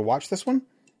recommend people to watch this one?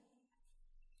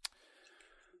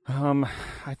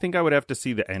 I think I would have to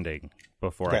see the ending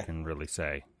before I can really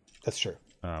say. That's true.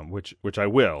 Which I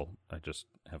will. I just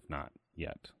have not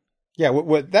yet. Yeah,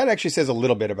 what that actually says a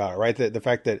little bit about it, right? The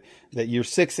fact that you're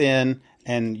 6 in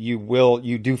and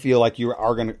you do feel like you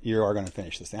are gonna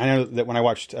finish this thing. I know that when I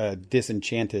watched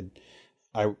Disenchanted,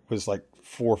 I was like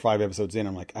 4 or 5 episodes in.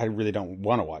 I'm like, I really don't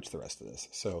want to watch the rest of this.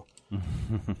 So,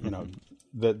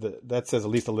 that says at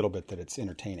least a little bit that it's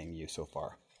entertaining you so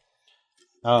far.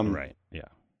 Right. Yeah.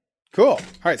 Cool. All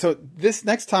right. So this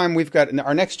next time we've got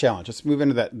our next challenge. Let's move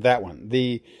into that one.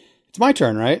 It's my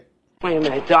turn, right? Wait a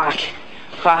minute, Doc.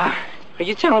 Are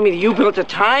you telling me that you built a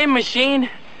time machine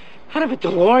out of a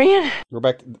DeLorean? We're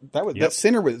back to that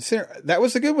Sinner. That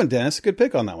was a good one, Dennis. Good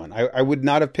pick on that one. I would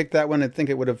not have picked that one. I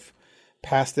think it would have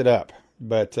passed it up.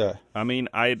 But I mean,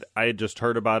 I had just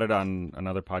heard about it on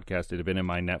another podcast. It had been in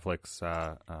my Netflix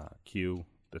queue.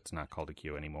 That's not called a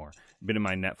queue anymore. It'd been in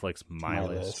my Netflix my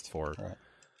list for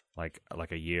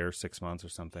like a year, 6 months or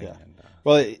something. Yeah. And,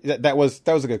 well, that was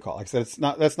a good call. Like I said,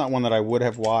 that's not one that I would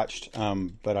have watched.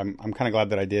 But I'm kind of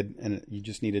glad that I did, and you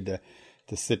just needed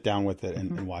to sit down with it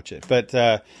and watch it. But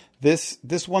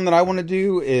this one that I want to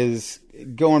do is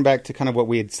going back to kind of what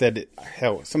we had said.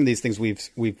 Hell, some of these things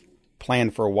we've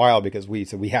planned for a while because we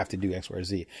said we have to do X, Y, or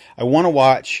Z. I want to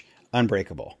watch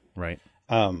Unbreakable. Right.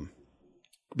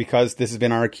 Because this has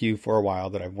been our queue for a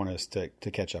while that I want us to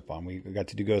catch up on. We got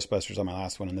to do Ghostbusters on my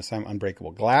last one, and this time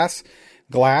Unbreakable. Glass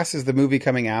is the movie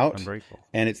coming out. Unbreakable.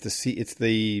 And it's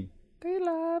the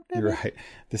you're right.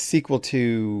 The sequel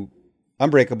to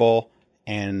Unbreakable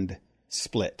and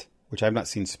Split, which I've not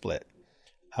seen Split.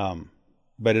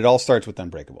 But it all starts with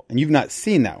Unbreakable. And you've not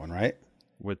seen that one, right?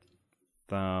 With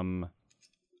the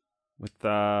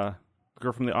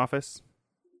girl from The Office,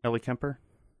 Ellie Kemper.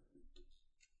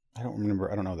 I don't remember.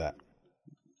 I don't know that.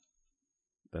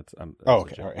 That's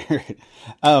okay. All right.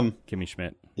 Kimmy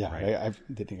Schmidt. Yeah, right? I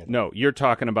did think of that. No, you're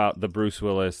talking about the Bruce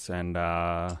Willis and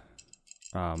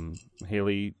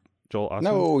Haley Joel Osment.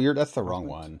 No, that's the wrong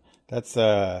one. That's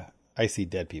I See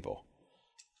Dead People.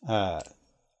 The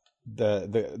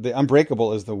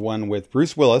Unbreakable is the one with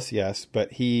Bruce Willis, yes,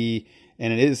 but it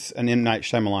is an M. Night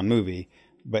Shyamalan movie,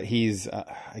 but he's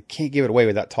I can't give it away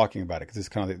without talking about it because it's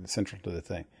kind of central to the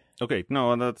thing. Okay,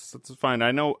 no, that's fine.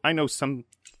 I know some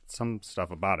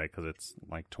stuff about it because it's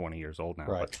like 20 years old now.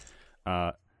 Right.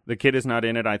 But the kid is not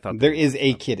in it. I thought there is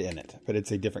a kid in it, but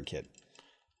it's a different kid.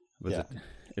 It's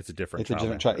a different. It's a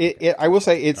different child. I will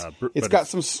say it's got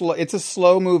some slow. It's a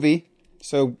slow movie,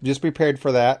 so just prepared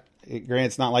for that. Granted,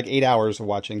 it's not like 8 hours of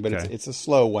watching, but it's a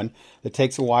slow one that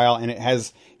takes a while, and it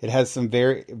has some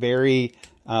very very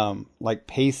like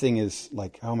pacing is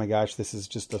like, oh my gosh, this is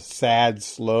just a sad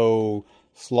slow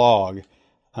slog,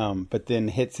 but then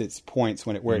hits its points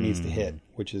where it needs to hit,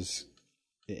 which is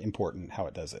important how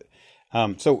it does it.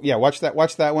 So yeah, watch that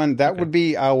one. That would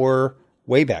be our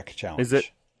Wayback Challenge.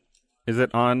 Is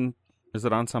it on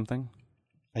something?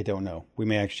 I don't know. We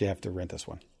may actually have to rent this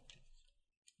one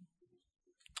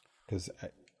because I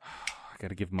got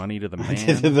to give money to the man.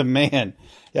 To the man.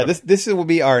 Yeah, this will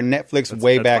be our Netflix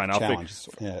Wayback Challenge.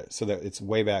 Yeah, so that it's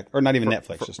Wayback, or not even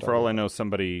Netflix. For all I know,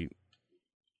 somebody.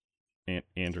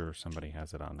 Andrew or somebody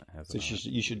has it on.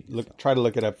 You should try to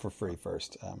look it up for free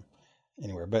first,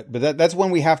 anywhere. But that's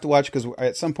one we have to watch because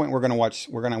at some point we're going to want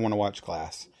to watch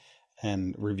Glass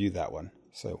and review that one.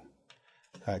 So,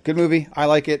 good movie. I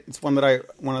like it. It's one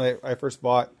that I first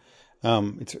bought.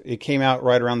 It came out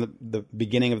right around the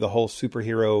beginning of the whole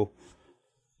superhero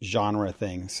genre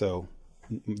thing. So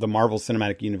the Marvel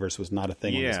Cinematic Universe was not a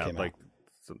thing when this came out.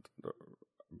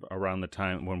 Around the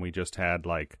time when we just had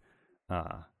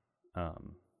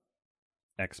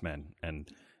X-Men and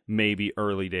maybe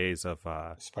early days of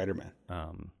Spider-Man.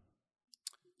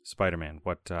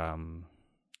 What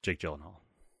Jake Gyllenhaal.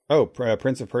 Oh,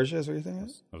 Prince of Persia is what you're thinking?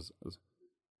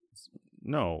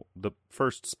 No, the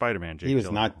first Spider-Man. He was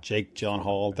not Jake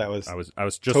Gyllenhaal. That was I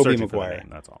was just Tobey searching Maguire. for the name.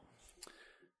 That's all.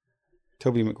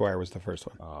 Tobey Maguire was the first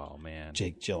one. Oh man,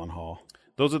 Jake Gyllenhaal.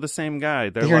 Those are the same guy.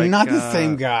 They're not the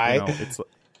same guy.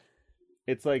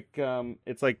 It's like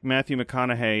Matthew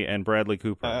McConaughey and Bradley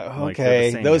Cooper.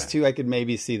 Okay, those two I could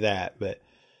maybe see that, but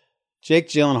Jake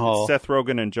Gyllenhaal, Seth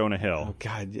Rogen, and Jonah Hill. Oh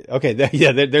God, okay,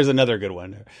 there's another good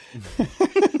one.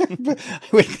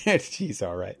 Jeez,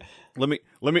 all right. Let me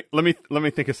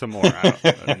think of some more. I don't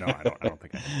think I know.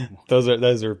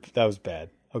 That was bad.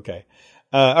 Okay,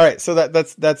 all right. So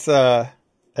that's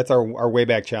our way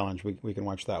back challenge. We can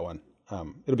watch that one.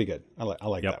 It'll be good. I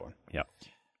like that one. Yep.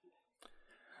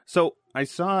 So I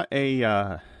saw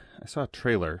a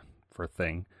trailer for a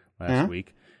thing last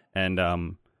week, and I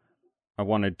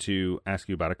wanted to ask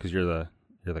you about it because you're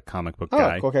the comic book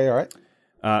guy. Oh, okay, all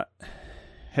right.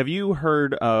 Have you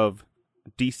heard of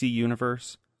DC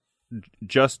Universe?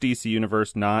 Just DC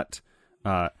Universe, not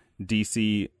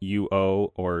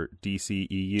DCUO or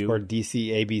DCEU or DC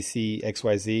ABC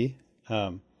XYZ.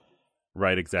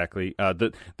 Right, exactly.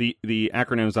 The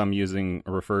acronyms I'm using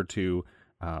refer to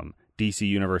DC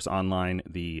Universe Online,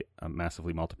 the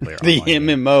massively multiplayer the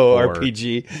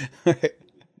MMORPG.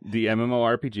 The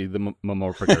MMORPG, the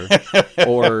MMORPG,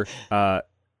 or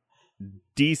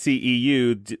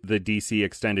DCEU, the DC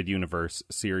Extended Universe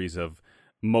series of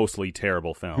mostly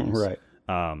terrible films. Right.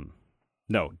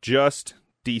 No, just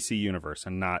DC Universe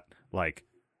and not like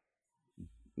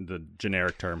the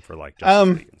generic term for like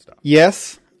Justice League and stuff.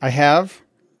 Yes, I have.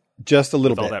 Just a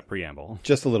little bit. All that preamble.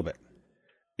 Just a little bit.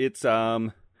 It's as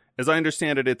I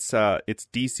understand it, it's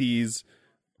DC's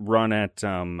run at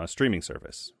a streaming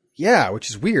service. Yeah, which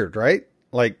is weird, right?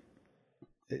 Like,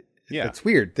 it's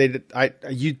weird.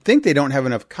 You'd think they don't have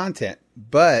enough content,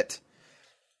 but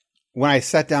when I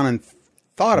sat down and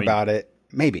thought about it,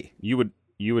 maybe you would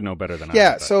know better than I.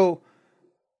 Yeah. So,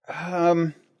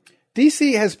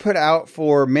 DC has put out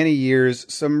for many years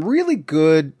some really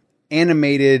good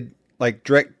animated, like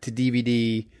direct to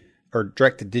DVD or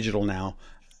direct to digital now,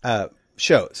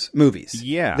 shows, movies.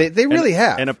 Yeah, they really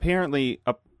have. And apparently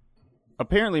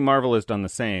Marvel has done the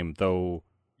same, though.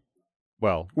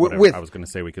 Well, I was going to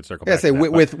say we could circle back. Say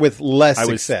with less success.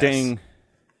 I was staying.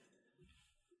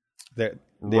 They're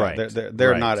not as good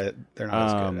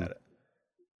at it.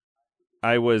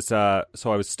 I was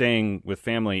staying with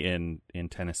family in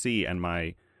Tennessee, and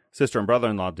my sister and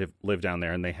brother-in-law live down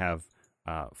there, and they have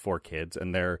 4 kids,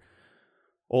 and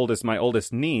my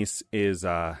oldest niece is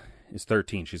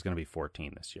 13. She's going to be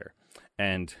 14 this year,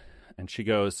 and she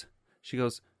goes,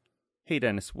 "Hey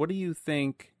Dennis, what do you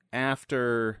think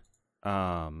after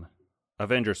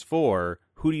Avengers 4?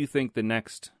 Who do you think the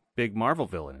next big Marvel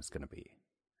villain is going to be?"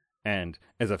 And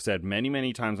as I've said many,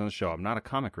 many times on the show, I'm not a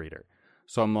comic reader,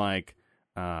 so I'm like,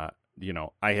 I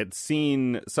had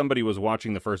seen somebody was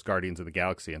watching the first Guardians of the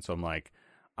Galaxy, and so I'm like,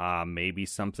 maybe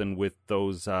something with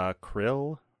those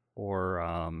Krill or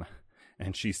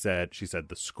and she said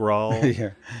the Skrull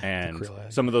yeah, and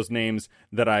some of those names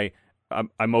that I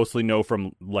mostly know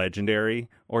from Legendary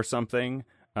or something.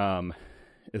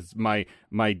 Is my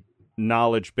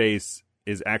knowledge base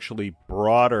is actually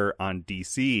broader on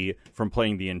DC from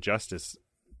playing the Injustice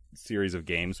series of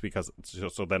games, because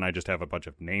so then I just have a bunch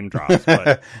of name drops.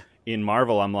 But in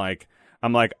Marvel, I'm like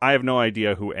I have no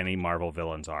idea who any Marvel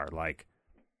villains are. Like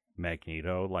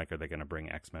Magneto, like are they going to bring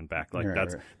X-Men back? Like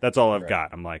that's all I've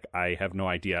got. I'm like, I have no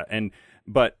idea.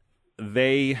 But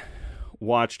they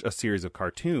watched a series of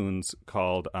cartoons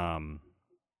called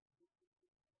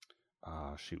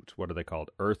what are they called?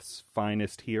 Earth's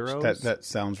Finest Heroes. That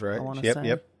sounds right.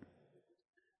 Yep.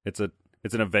 It's an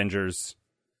Avengers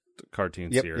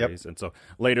cartoon series, and so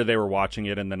later they were watching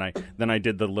it, and then I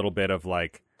did the little bit of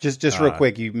like just real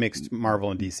quick. You mixed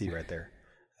Marvel and DC right there.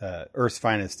 Earth's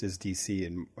Finest is DC,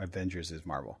 and Avengers is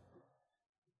Marvel.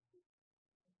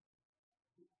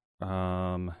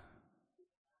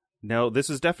 No, this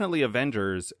is definitely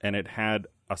Avengers, and it had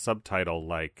a subtitle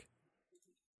like.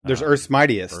 There's Earth's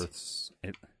Mightiest.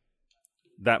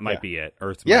 That might be it.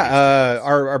 Earth's Mightiest.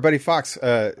 Our buddy Fox.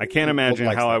 I can't imagine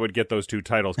how I would get those two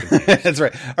titles confused. That's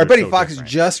right. Our buddy Fox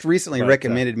just recently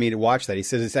recommended me to watch that. He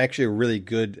says it's actually a really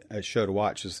good show to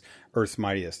watch. Is Earth's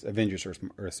Mightiest, Avengers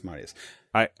Earth's Mightiest.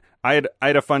 I had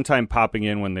a fun time popping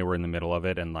in when they were in the middle of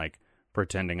it and like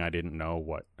pretending I didn't know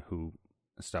who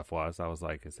stuff was. I was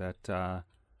like, is that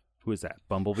who is that?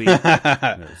 Bumblebee?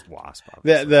 There's Wasp.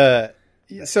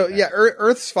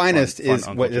 Earth's Finest is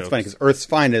what it's funny because Earth's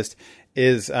Finest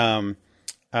is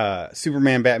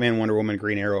Superman, Batman, Wonder Woman,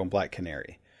 Green Arrow, and Black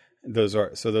Canary. Those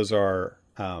are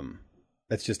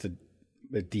that's just a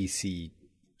DC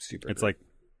super. It's like,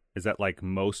 is that like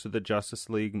most of the Justice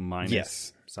League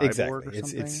minus Cyborg exactly. Or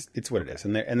something? It's what it is,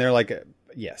 and they're like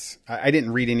yes. I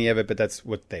didn't read any of it, but that's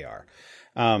what they are.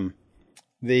 Got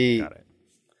it.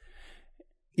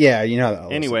 Yeah, you know.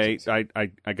 Anyway,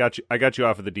 I got you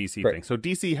off of the DC thing. So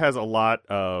DC has a lot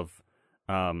of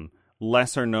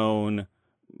lesser known,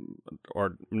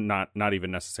 or not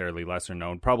even necessarily lesser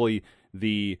known. Probably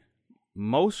the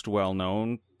most well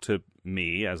known to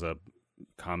me as a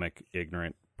comic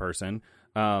ignorant person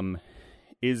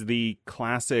is the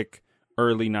classic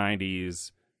early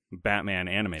 '90s Batman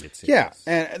animated series. Yeah,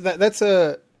 and that's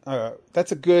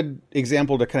a good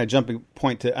example to kind of jumping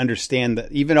point to understand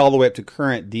that even all the way up to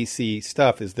current DC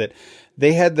stuff is that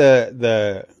they had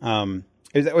it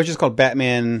was just called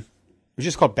Batman. It was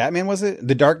just called Batman, was it?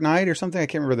 The Dark Knight or something? I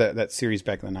can't remember that series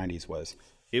back in the 90s was.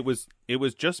 It was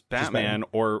just Batman,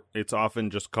 or it's often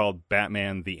just called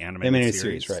Batman the Animated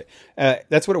Series. Right.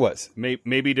 That's what it was.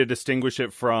 Maybe to distinguish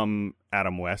it from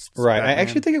Adam West's Right. Batman. I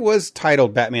actually think it was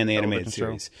titled Batman the Animated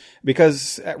Series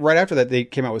because right after that they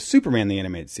came out with Superman the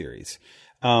Animated Series.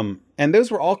 And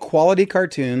those were all quality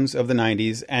cartoons of the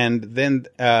 90s. And then,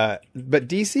 but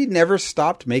DC never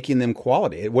stopped making them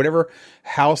quality. Whatever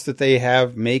house that they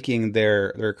have making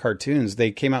their cartoons,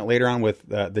 they came out later on with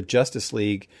the Justice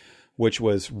League, which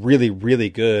was really, really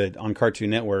good on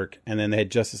Cartoon Network. And then they had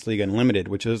Justice League Unlimited,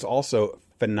 which was also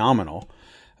phenomenal.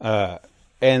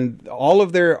 And all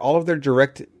of their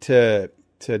direct to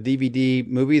DVD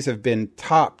movies have been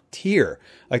top tier.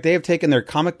 Like they have taken their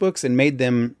comic books and made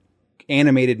them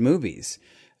animated movies.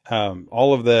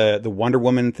 All of the Wonder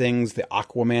Woman things, the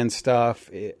Aquaman stuff,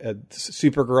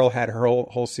 Supergirl had her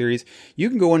whole series. You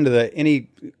can go into any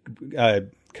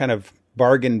kind of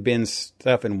bargain bin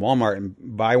stuff in Walmart and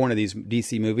buy one of these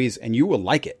DC movies and you will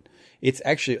like it. It's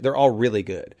actually, they're all really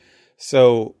good.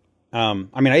 So, I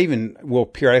mean, I even will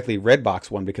periodically Redbox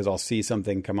one because I'll see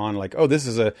something come on like, oh, this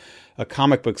is a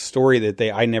comic book story that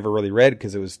I never really read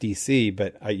because it was DC,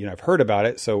 but I've heard about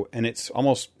it. So, and it's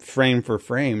almost frame for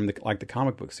frame like the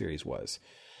comic book series was.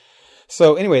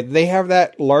 So anyway, they have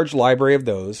that large library of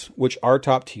those, which are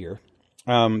top tier.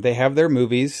 They have their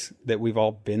movies that we've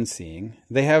all been seeing.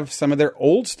 They have some of their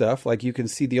old stuff, like you can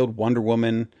see the old Wonder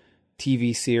Woman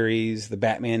TV series, the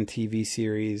Batman TV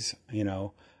series,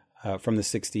 from the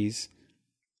 60s.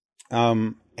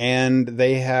 And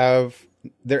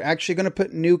they're actually going to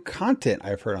put new content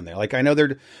I've heard on there. Like I know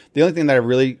the only thing that I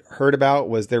really heard about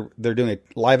was they're doing a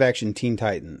live action Teen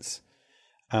Titans,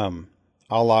 a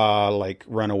la like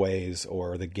Runaways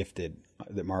or The Gifted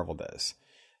that Marvel does,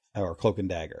 or Cloak and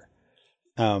Dagger.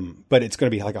 But it's going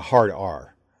to be like a hard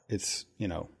R. It's,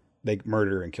 they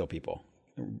murder and kill people,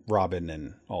 Robin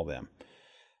and all them.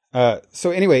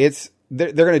 So anyway,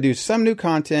 they're going to do some new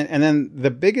content. And then the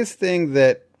biggest thing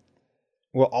that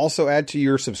will also add to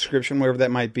your subscription, whatever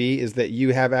that might be, is that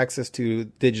you have access to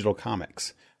digital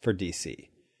comics for DC.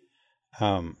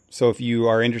 So if you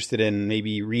are interested in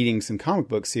maybe reading some comic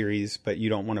book series, but you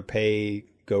don't want to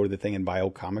go to the thing and buy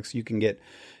old comics, you can get,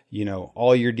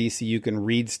 all your DC, you can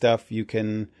read stuff, you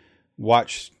can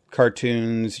watch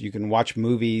cartoons, you can watch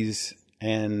movies,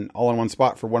 and all in one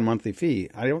spot for one monthly fee.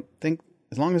 I don't think,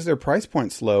 as long as their price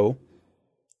point's low,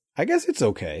 I guess it's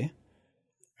okay.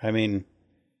 I mean,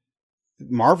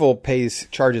 Marvel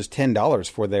charges $10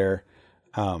 for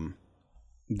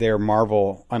their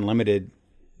Marvel Unlimited,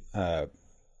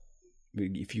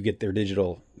 if you get their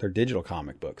digital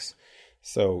comic books.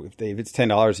 So if it's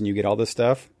 $10 and you get all this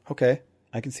stuff, okay,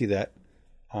 I can see that.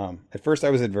 At first I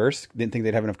was adverse, didn't think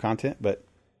they'd have enough content, but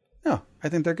no, I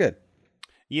think they're good.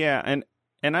 Yeah,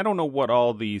 and I don't know what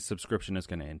all the subscription is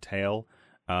going to entail.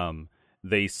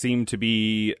 They seem to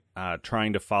be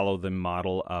trying to follow the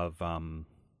model of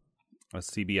a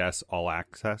CBS All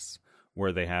Access,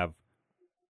 where they have,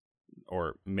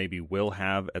 or maybe will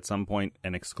have at some point,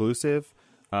 an exclusive.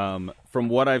 From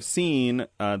what I've seen,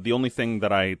 the only thing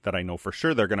that I know for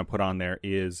sure they're going to put on there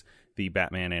is the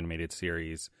Batman animated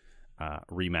series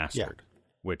remastered,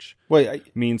 which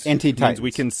means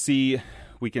we can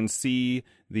see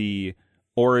the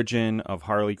origin of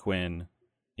Harley Quinn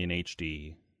in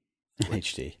HD.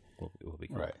 HD will be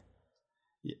cool. Right.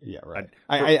 Yeah, right.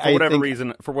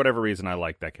 For whatever reason, I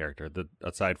like that character.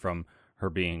 Aside from her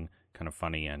being kind of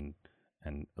funny and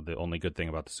the only good thing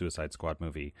about the Suicide Squad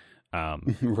movie,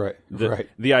 right.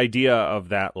 The idea of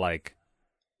that like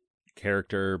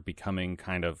character becoming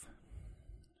kind of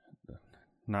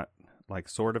not like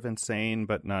sort of insane,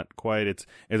 but not quite. It's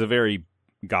a very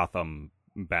Gotham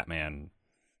Batman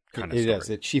kind of story. It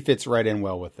is. She fits right in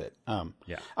well with it.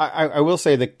 Yeah. I will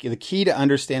say the key to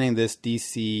understanding this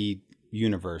DC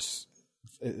universe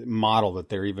model that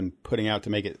they're even putting out to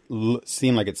make it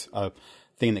seem like it's a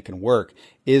thing that can work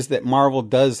is that Marvel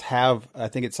does have, I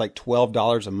think it's like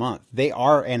 $12 a month. They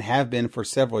are and have been for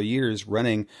several years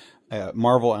running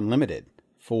Marvel Unlimited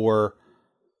for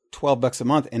 $12 a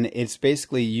month, and it's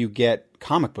basically you get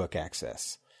comic book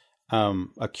access.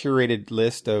 A curated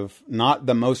list of not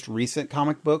the most recent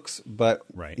comic books, but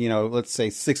right. Let's say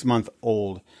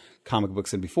 6-month-old comic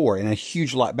books and before, and a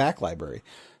huge back library.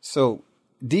 So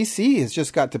DC has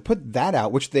just got to put that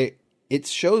out, which it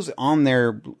shows on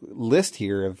their list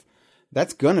here of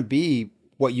that's going to be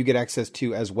what you get access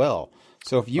to as well.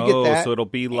 So if you get that, so it'll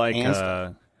be like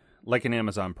an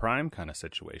Amazon Prime kind of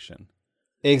situation.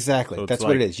 Exactly, so that's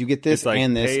what it is. You get this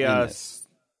and this and this.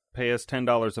 Pay us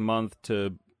 $10 a month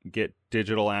to get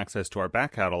digital access to our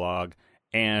back catalog,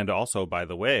 and also, by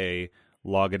the way,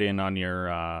 log it in on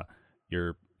your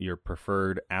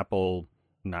preferred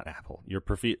your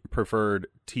preferred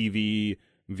TV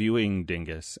viewing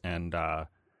dingus, and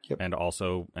and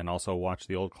also watch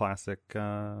the old classic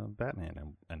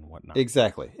Batman and whatnot.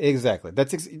 Exactly.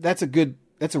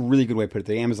 That's a really good way to put it.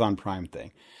 The Amazon Prime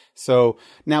thing. So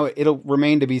now it'll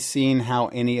remain to be seen how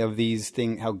good any of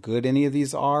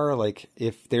these are. Like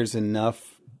if there's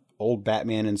enough old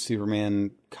Batman and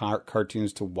Superman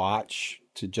cartoons to watch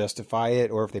to justify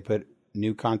it, or if they put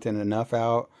new content enough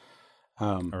out.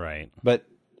 Right. But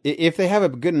if they have a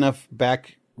good enough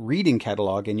back reading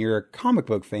catalog and you're a comic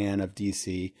book fan of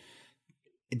DC,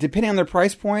 depending on their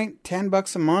price point,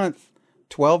 $10 a month,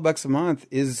 $12 a month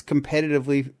is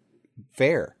competitively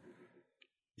fair.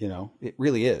 It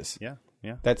really is. Yeah.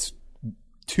 That's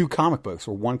 2 comic books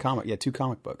or 1 comic. Yeah, 2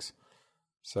 comic books.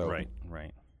 So right.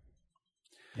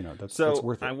 That's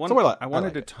worth it. I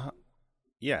wanted to talk.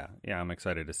 Yeah, I'm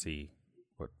excited to see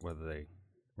whether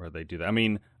they do that. I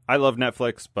mean, I love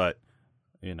Netflix, but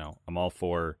I'm all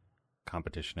for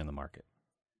competition in the market.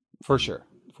 For sure.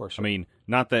 I mean,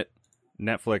 not that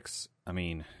Netflix. I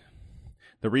mean,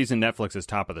 the reason Netflix is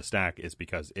top of the stack is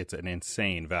because it's an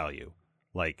insane value.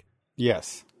 Like,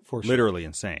 yes, for sure. Literally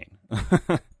insane.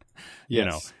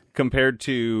 Yes. Compared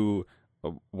to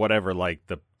whatever, like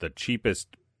the cheapest,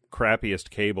 crappiest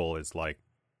cable is like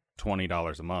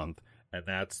 $20 a month, and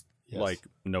that's like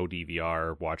no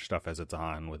DVR, watch stuff as it's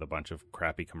on with a bunch of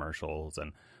crappy commercials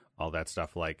and all that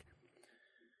stuff. Like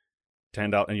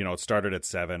 $10, it started at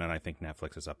 $7, and I think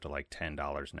Netflix is up to like $10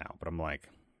 now. But I'm like,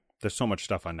 there's so much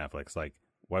stuff on Netflix. Like,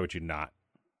 why would you not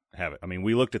have it? I mean,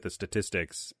 we looked at the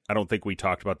statistics. I don't think we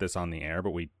talked about this on the air,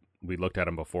 but we looked at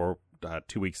them before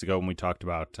 2 weeks ago when we talked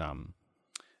about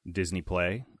Disney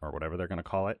Play or whatever they're going to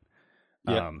call it.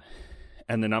 Yeah.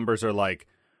 And the numbers are like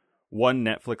 1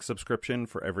 Netflix subscription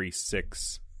for every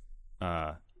 6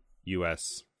 every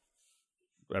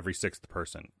 6th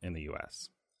person in the U.S.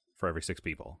 for every 6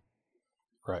 people.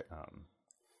 Right.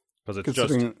 Because it's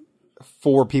just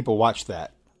 4 people watch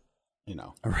that,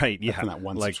 Right. Yeah. From that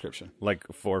 1 subscription. Like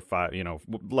 4 or 5,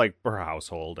 like per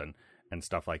household and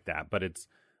stuff like that. But it's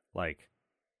like,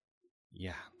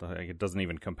 yeah, it doesn't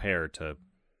even compare to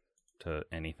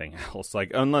anything else.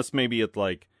 Like, unless maybe it's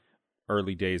like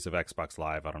early days of Xbox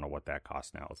Live. I don't know what that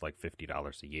costs now. It's like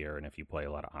 $50 a year, and if you play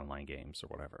a lot of online games or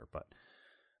whatever. But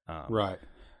right.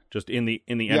 Just in the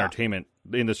entertainment,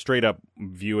 in the straight up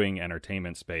viewing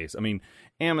entertainment space. I mean,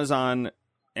 Amazon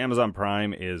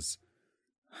Prime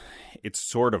it's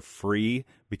sort of free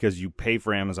because you pay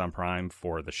for Amazon Prime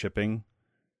for the shipping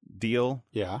deal,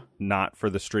 not for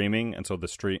the streaming, and so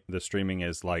the streaming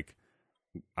is like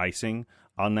icing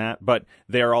on that. But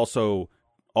they're also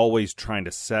always trying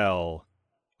to sell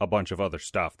a bunch of other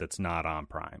stuff that's not on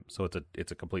Prime, so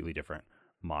it's a completely different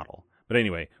model. But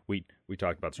anyway, we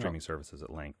talked about streaming services at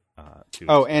length.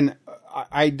 And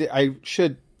I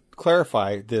should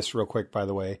clarify this real quick. By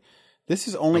the way, this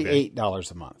is only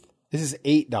 $8 a month. This is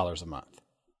 $8 a month.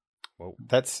 Whoa.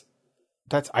 That's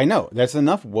I know that's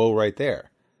enough. Whoa, right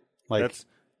there. Like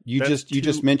you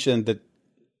just mentioned that.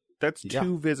 That's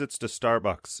 2 visits to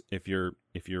Starbucks if you're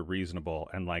reasonable,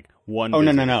 and like 1. Oh,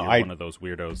 no. One of those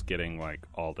weirdos getting like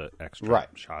all the extra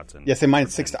shots. And yes, and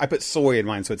mine's $6. I put soy in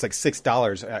mine, so it's like $6,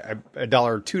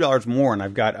 $1, $2 more, and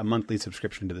I've got a monthly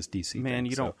subscription to this DC. Man,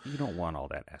 thing, you don't want all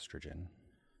that estrogen.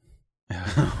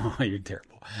 You're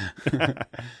terrible.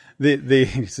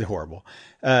 It's horrible.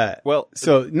 Well,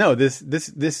 so no, this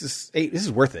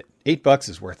is worth it. $8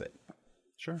 is worth it.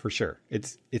 Sure, for sure.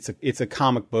 It's a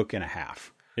comic book and a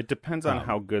half. It depends on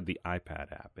how good the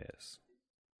iPad app is,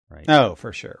 right? Oh,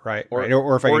 for sure, right? Or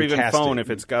if I can even cast phone it. If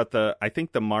it's got I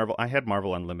think the Marvel. I had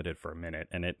Marvel Unlimited for a minute,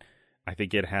 and I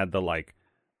think it had the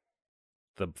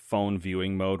phone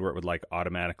viewing mode where it would like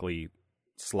automatically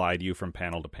slide you from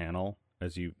panel to panel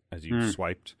as you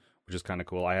swiped, which is kind of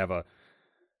cool. I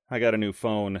got a new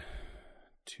phone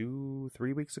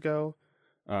 2-3 weeks ago.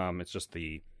 It's just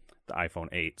the iPhone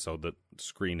 8, so the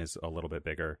screen is a little bit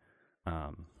bigger.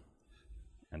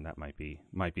 And that might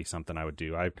be something I would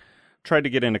do. tried to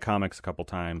get into comics a couple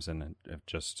times, and it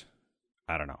just,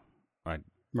 I don't know.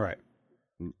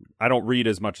 I don't read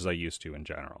as much as I used to in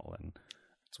general, and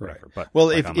it's whatever. Right. But well,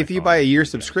 if you buy a year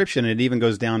subscription, it even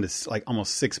goes down to like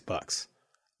almost $6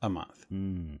 a month.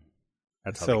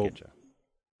 That's how they get you.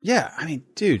 Yeah, I mean,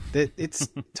 dude, it's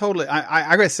totally.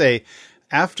 I gotta say,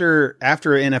 after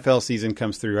NFL season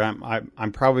comes through,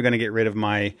 I'm probably going to get rid of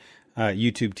my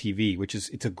YouTube TV, which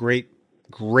it's a great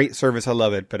service. I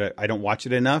love it, but I don't watch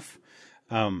it enough,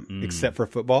 except for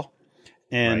football.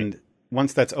 And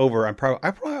once that's over,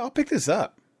 I'll pick this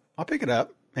up. I'll pick it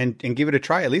up and give it a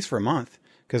try at least for a month,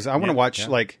 because I want to watch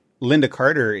like Linda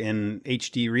Carter in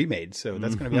HD remade. So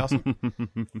that's going to be awesome.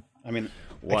 I mean,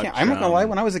 I'm not going to lie.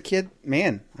 When I was a kid,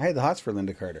 man, I had the hots for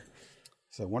Linda Carter.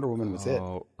 So Wonder Woman was it.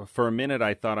 For a minute,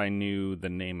 I thought I knew the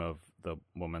name of the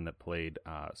woman that played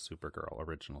Supergirl,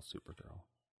 original Supergirl.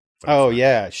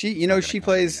 Yeah. She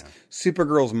plays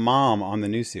Supergirl's mom on the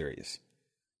new series.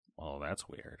 Oh, that's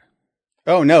weird.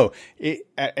 Oh, no.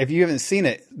 If you haven't seen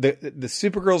it, the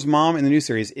Supergirl's mom in the new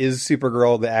series is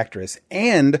Supergirl, the actress.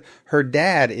 And her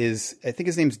dad is, I think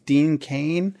his name's Dean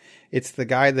Cain. It's the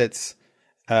guy that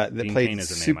Dean played... Cain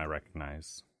is a name I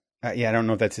recognize. I don't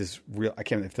know if that's his real... I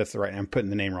can't if that's the right... I'm putting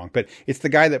the name wrong. But it's the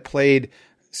guy that played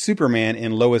Superman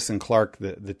in Lois and Clark,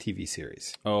 the TV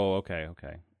series. Oh, okay.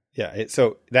 Yeah,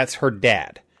 so that's her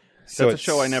dad. So that's a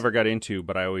show I never got into,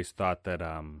 but I always thought that...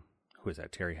 who is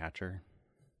that? Terry Hatcher?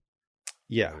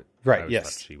 Yeah, right.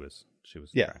 Yes, she was.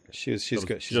 Yeah, she's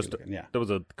good. She's good. Yeah, that was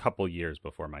a couple years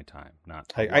before my time.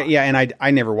 Not. And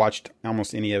I never watched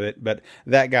almost any of it, but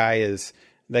that guy is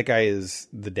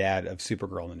the dad of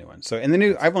Supergirl in the new one. So in the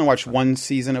new, I've only watched one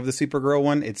season of the Supergirl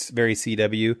one. It's very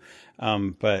CW,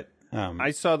 but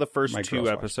I saw the first 2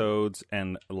 episodes,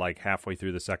 and like halfway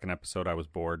through the second episode, I was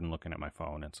bored and looking at my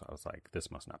phone, and so I was like,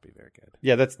 "This must not be very good."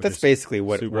 Yeah, that's basically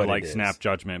what super what it is. Snap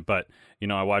judgment. But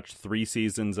I watched 3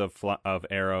 seasons of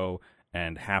Arrow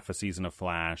and half a season of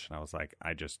Flash, and I was like,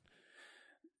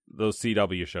 those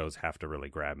CW shows have to really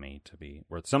grab me to be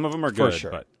worth. Some of them are good,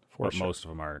 but most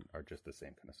of them are just the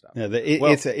same kind of stuff. Yeah,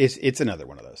 it's another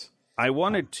one of those. I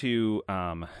wanted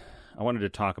to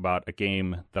talk about a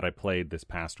game that I played this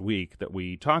past week that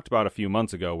we talked about a few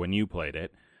months ago when you played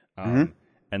it, and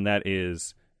that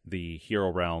is the Hero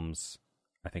Realms.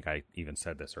 I think I even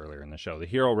said this earlier in the show. The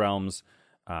Hero Realms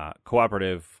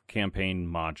cooperative campaign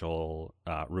module,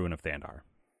 Ruin of Thandar.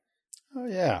 Oh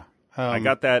yeah, I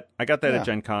got that at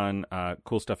Gen Con.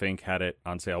 Cool Stuff Inc. had it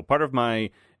on sale. Part of my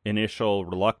initial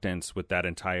reluctance with that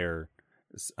entire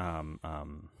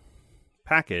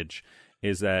package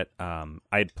is that I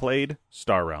had played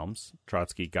Star Realms.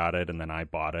 Trotsky got it, and then I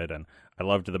bought it, and I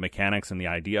loved the mechanics and the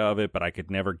idea of it, but I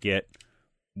could never get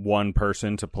one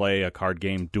person to play a card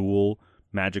game duel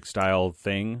Magic style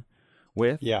thing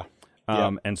with. Yeah.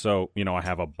 And so, I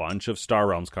have a bunch of Star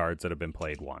Realms cards that have been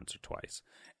played once or twice.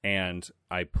 And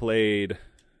I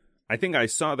think I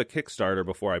saw the Kickstarter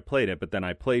before I played it, but then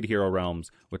I played Hero Realms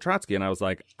with Trotsky, and I was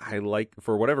like,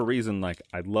 for whatever reason, I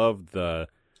love the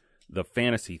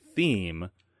fantasy theme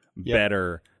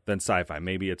better than sci-fi.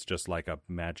 Maybe it's just like a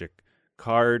Magic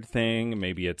card thing.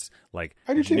 Maybe it's like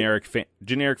generic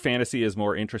fantasy is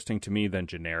more interesting to me than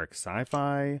generic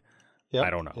sci-fi. Yep. I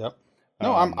don't know. Yep.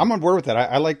 No, I'm on board with that.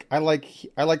 I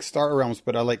like Star Realms,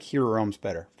 but I like Hero Realms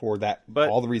better for that. But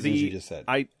all the reasons you just said.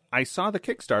 I saw the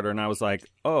Kickstarter and I was like,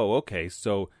 oh, okay,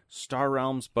 so Star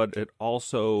Realms, but it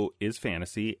also is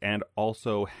fantasy and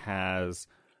also has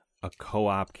a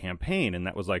co-op campaign. And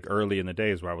that was like early in the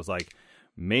days where I was like,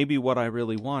 maybe what I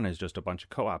really want is just a bunch of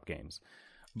co-op games.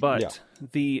 But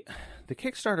the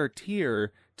Kickstarter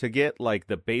tier to get like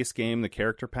the base game, the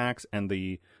character packs, and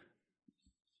the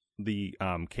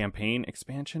campaign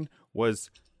expansion was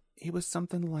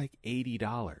something like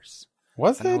 $80.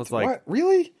 Was it? I was like, what?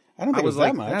 Really? I don't think it was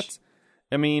that much.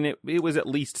 It was at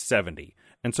least $70.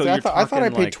 And so I thought I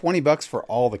paid $20 for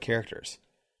all the characters.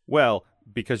 Well,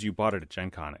 because you bought it at Gen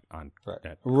Con on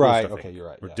right. Okay, you're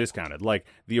right. Or discounted. Like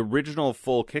the original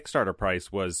full Kickstarter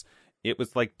price was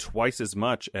like twice as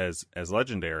much as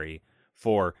Legendary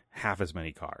for half as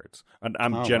many cards. And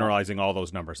I'm generalizing all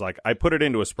those numbers. Like I put it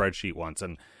into a spreadsheet once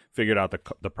and figured out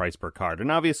the price per card.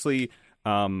 And obviously,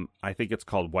 I think it's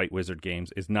called White Wizard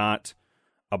Games, is not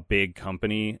a big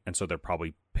company, and so they're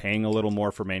probably paying a little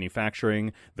more for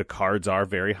manufacturing. The cards are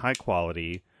very high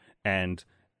quality, and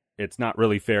it's not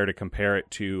really fair to compare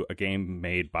it to a game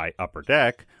made by Upper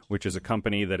Deck, which is a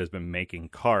company that has been making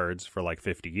cards for like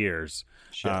 50 years,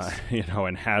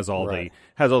 and has all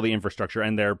the infrastructure,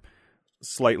 and they're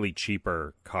slightly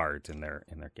cheaper cards in their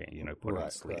game, put on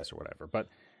sleeves or whatever. But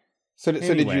so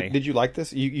anyway, did you like this?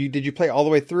 Did you play all the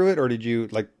way through it, or did you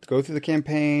like go through the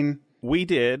campaign? We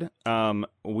did.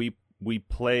 We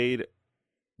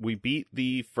beat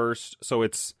the first. So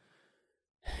it's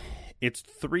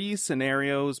 3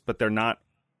 scenarios, but they're not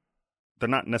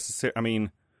necessary. I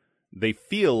mean, they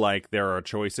feel like there are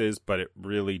choices, but it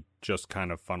really just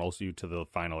kind of funnels you to the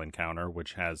final encounter,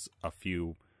 which has a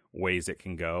few ways it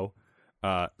can go.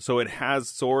 So it has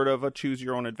sort of a choose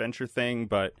your own adventure thing,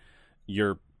 but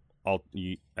I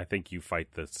think you fight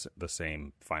the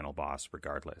same final boss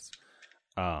regardless.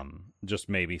 Just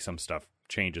maybe some stuff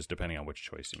changes depending on which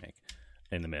choice you make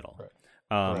in the middle.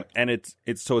 Right. And it's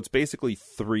basically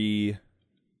 3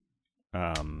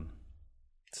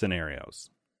 scenarios.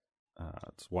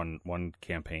 It's one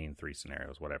campaign, 3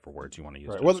 scenarios, whatever words you want to use.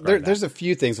 Right. Well, there's a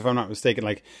few things, if I'm not mistaken.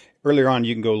 Like earlier on,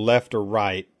 you can go left or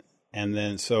right, and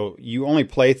then so you only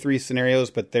play 3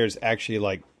 scenarios, but there's actually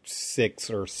like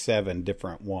 6 or 7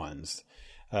 different ones.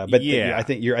 But yeah, I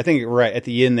think you're right. At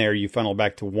the end there, you funnel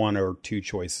back to 1 or 2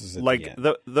 choices. At like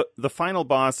the end. the final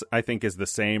boss, I think, is the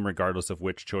same regardless of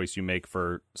which choice you make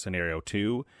for scenario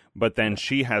 2. But then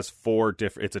she has 4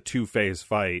 different. It's a 2-phase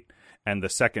fight, and the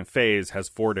second phase has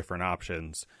 4 different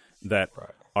options that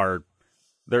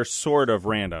they're sort of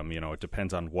random. It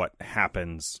depends on what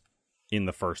happens in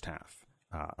the first half,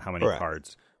 how many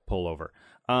cards pull over.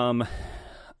 I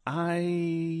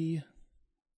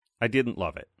didn't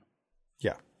love it.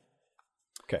 Yeah.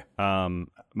 Okay. I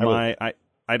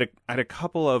had a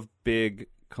couple of big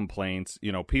complaints.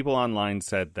 People online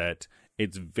said that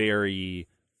it's very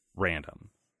random.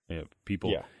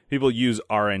 People use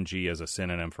RNG as a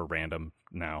synonym for random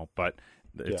now, but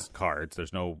it's cards.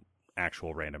 There's no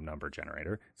actual random number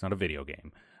generator. It's not a video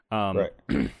game. Right.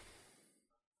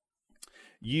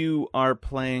 You are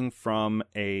playing from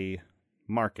a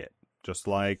market, just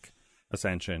like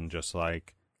Ascension, just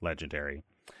like Legendary.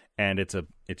 And it's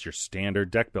your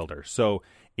standard deck builder. So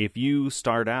if you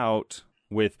start out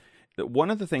with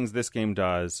one of the things this game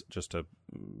does, just a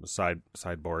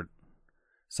sideboard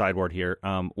here.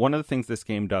 One of the things this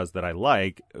game does that I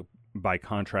like, by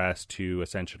contrast to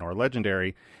Ascension or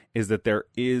Legendary, is that there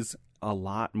is a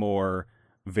lot more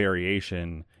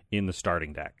variation in the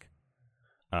starting deck.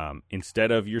 Instead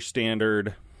of your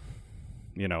standard,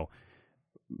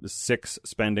 6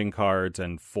 spending cards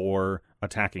and 4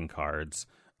 attacking cards.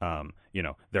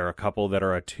 There are a couple that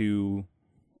are a 2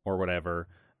 or whatever.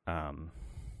 And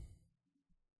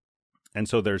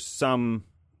so there's some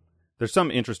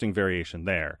interesting variation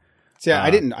there. See,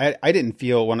 I didn't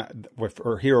feel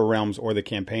for Hero Realms or the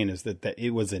campaign is that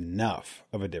it was enough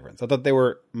of a difference. I thought they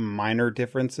were minor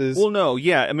differences. Well, no,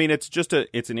 yeah. I mean, it's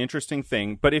an interesting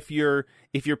thing. But if you're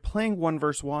playing 1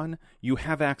 versus 1, you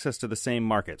have access to the same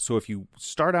market. So if you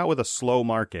start out with a slow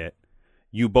market,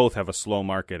 you both have a slow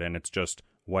market, and it's just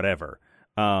whatever.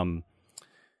 But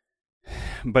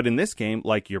in this game,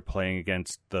 like, you're playing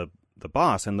against the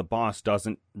boss, and the boss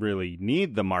doesn't really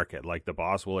need the market. Like, the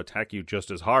boss will attack you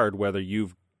just as hard whether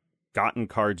you've gotten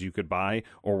cards you could buy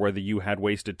or whether you had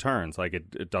wasted turns. Like,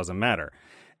 it doesn't matter.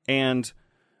 And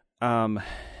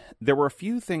there were a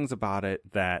few things about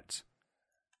it that...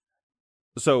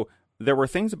 So there were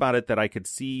things about it that I could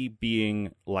see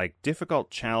being like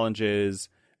difficult challenges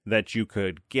that you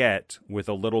could get with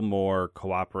a little more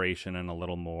cooperation and a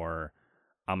little more,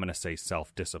 I'm going to say,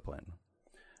 self-discipline.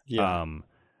 Yeah.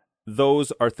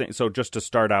 Those are things. So just to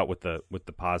start out with the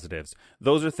positives,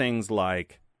 those are things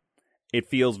like it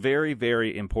feels very,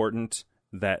 very important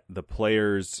that the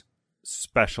players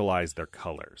specialize their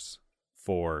colors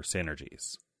for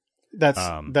synergies.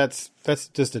 That's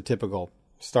just a typical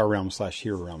Star Realms /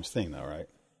 Hero Realms thing, though, right?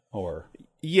 Or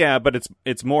yeah, but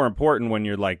it's more important when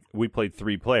you're like, we played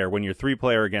 3-player. When you're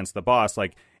 3-player against the boss,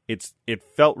 like it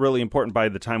felt really important by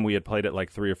the time we had played it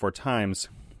like 3 or 4 times.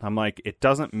 I'm like, it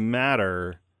doesn't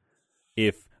matter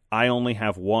if I only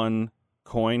have 1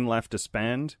 coin left to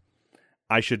spend.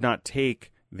 I should not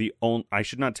take a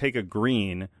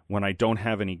green when I don't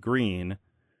have any green.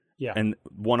 Yeah. And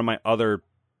one of my other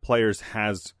players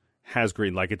has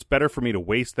green. Like, it's better for me to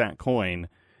waste that coin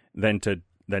than to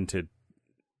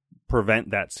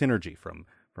prevent that synergy from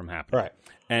happening. Right.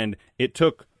 And it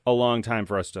took a long time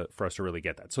for us to really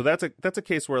get that. So that's a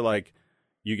case where, like,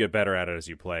 you get better at it as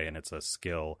you play, and it's a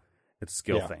skill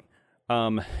thing.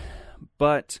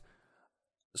 But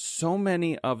so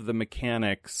many of the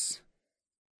mechanics,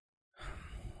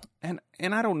 and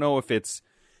I don't know if it's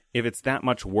that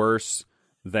much worse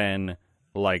than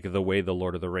like the way the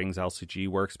Lord of the Rings LCG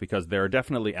works, because there are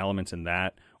definitely elements in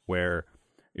that where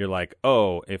you're like,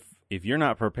 oh, if you're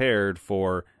not prepared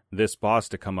for this boss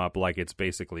to come up, like, it's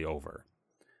basically over.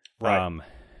 Right.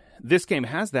 This game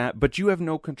has that, but you have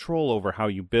no control over how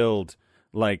you build.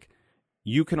 Like,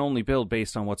 you can only build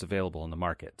based on what's available in the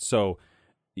market. So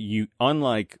you,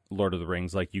 unlike Lord of the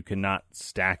Rings, like you cannot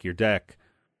stack your deck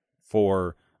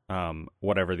for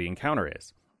whatever the encounter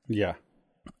is. Yeah.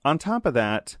 On top of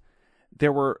that,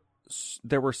 there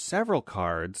were several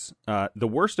cards. The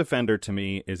worst offender to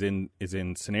me is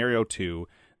in scenario 2.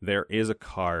 There is a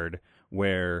card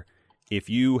where if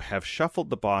you have shuffled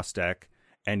the boss deck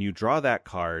and you draw that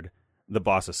card, the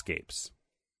boss escapes.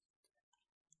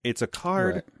 It's a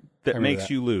card that makes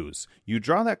you lose. You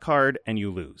draw that card and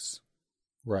you lose.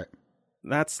 Right.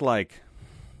 That's like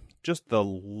just the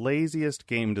laziest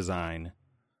game design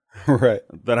right.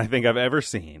 that I think I've ever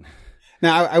seen.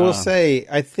 Now, I will say,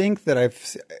 I think that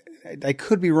I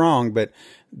could be wrong, but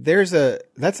that's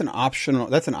an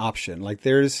option. Like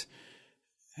the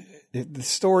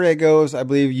story goes, I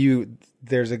believe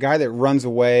there's a guy that runs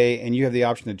away and you have the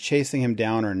option of chasing him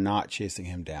down or not chasing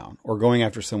him down or going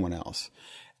after someone else.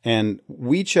 And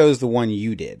we chose the one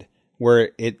you did,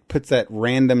 where it puts that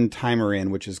random timer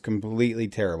in, which is completely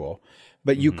terrible.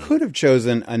 But you could have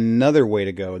chosen another way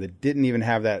to go that didn't even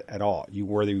have that at all. You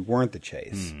weren't the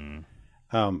chase.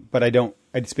 But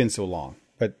it's been so long.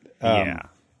 But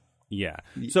yeah.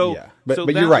 So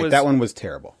but you're right. That one was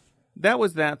terrible. That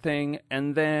was that thing.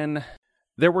 And then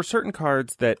there were certain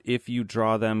cards that if you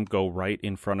draw them, go right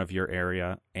in front of your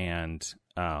area, and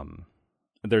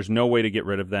there's no way to get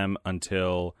rid of them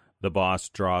until the boss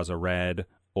draws a red,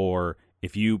 or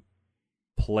if you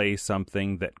play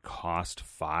something that cost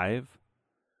 5,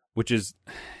 which it's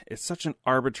such an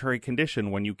arbitrary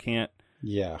condition when you can't.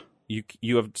 Yeah.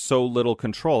 You have so little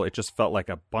control. It just felt like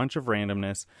a bunch of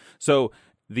randomness. So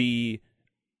the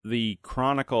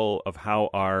chronicle of how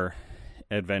our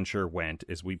adventure went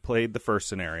is we played the first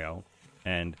scenario,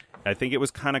 and I think it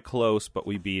was kind of close, but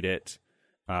we beat it.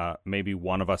 Maybe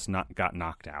one of us got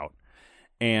knocked out.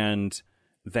 And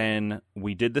then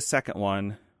we did the second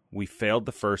one. We failed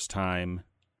the first time.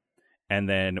 And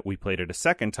then we played it a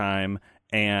second time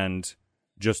and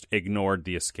just ignored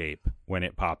the escape when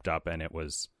it popped up, and it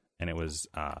was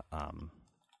well,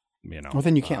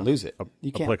 then you can't lose it.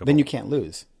 You can't. Applicable. Then you can't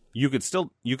lose. You could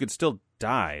still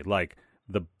die. Like,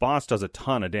 the boss does a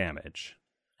ton of damage.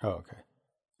 Oh, okay.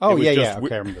 Oh, yeah.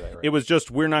 Okay, I remember that. Right. It was just,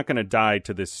 we're not going to die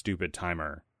to this stupid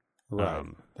timer. Right.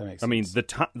 That makes sense. I mean,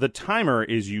 the timer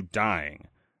is you dying.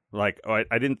 Like,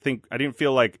 I didn't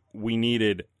feel like we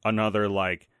needed another,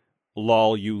 like,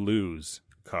 lol, you lose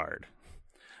card.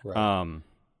 Right.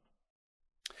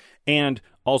 And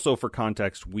also for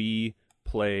context, we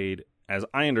played, as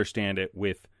I understand it,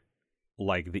 with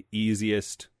like the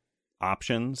easiest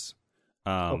options.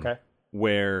 Okay.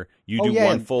 Where you do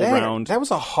one full round. That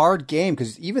was a hard game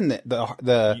because even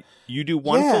the you do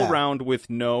one full round with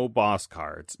no boss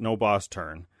cards, no boss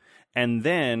turn, and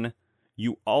then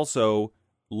you also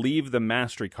leave the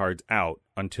mastery cards out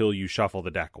until you shuffle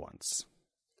the deck once.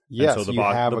 Yes, and so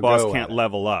the boss can't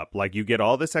level up. Like, you get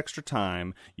all this extra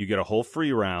time, you get a whole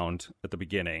free round at the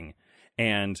beginning,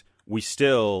 and we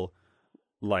still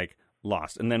like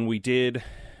lost. And then we did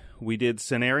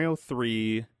scenario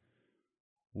 3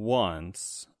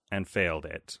 once and failed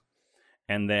it.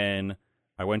 And then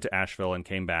I went to Asheville and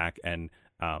came back, and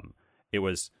it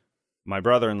was my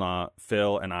brother-in-law,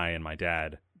 Phil, and I and my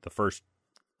dad the first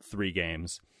 3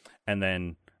 games, and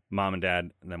then mom and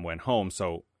dad then went home,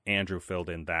 so Andrew filled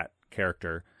in that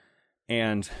character.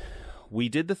 And we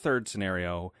did the third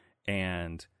scenario,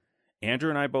 and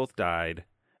Andrew and I both died,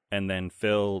 and then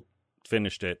Phil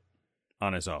finished it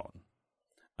on his own.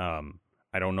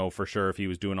 I don't know for sure if he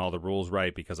was doing all the rules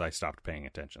right because I stopped paying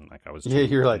attention. Like, I was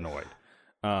you're like, annoyed.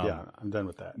 I'm done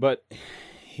with that. But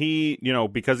he,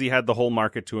 because he had the whole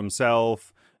market to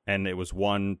himself, and it was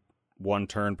one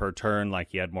turn per turn, like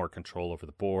he had more control over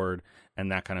the board and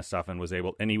that kind of stuff, and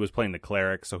he was playing the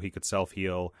cleric, so he could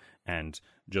self-heal and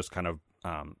just kind of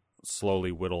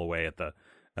slowly whittle away at the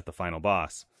final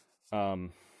boss. But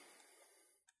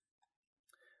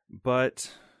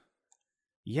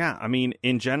yeah, I mean,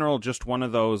 in general, just one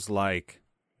of those, like,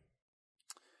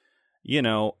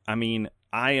 I mean,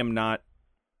 I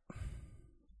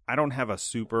don't have a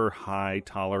super high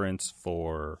tolerance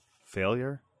for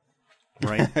failure,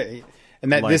 right?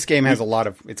 And that, like, this game has a lot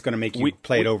of, it's going to make you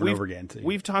play it over and over again too.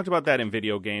 We've talked about that in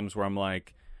video games where I'm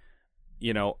like,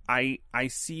 I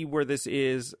see where this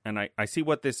is, and I see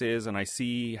what this is, and I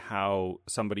see how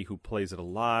somebody who plays it a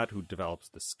lot, who develops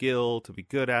the skill to be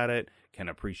good at it, can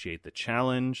appreciate the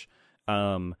challenge.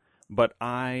 But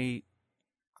I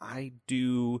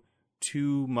do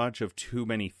too much of too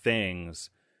many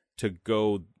things to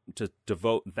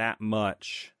devote that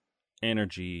much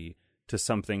energy to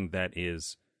something that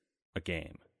is a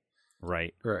game,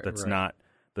 right? Right. That's not,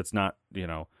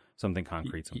 something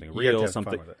concrete, something you real, have to have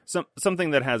fun with it.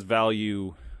 something that has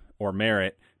value or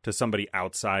merit to somebody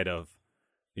outside of,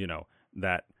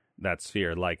 that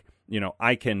sphere. Like,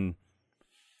 I can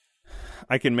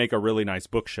make a really nice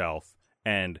bookshelf,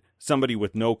 and somebody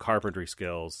with no carpentry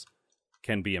skills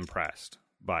can be impressed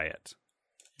by it.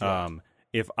 Yeah.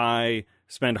 If I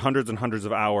spend hundreds and hundreds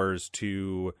of hours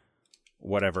to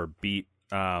beat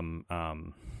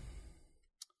Ninja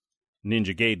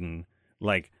Gaiden,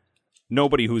 like,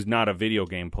 nobody who's not a video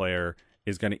game player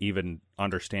is going to even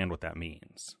understand what that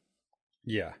means.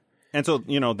 Yeah. And so,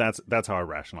 that's how I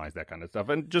rationalize that kind of stuff.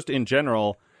 And just in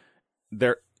general,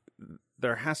 there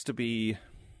has to be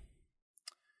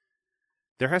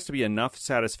enough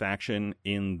satisfaction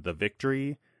in the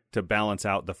victory to balance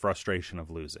out the frustration of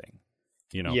losing.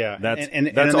 Yeah.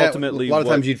 That's ultimately a lot of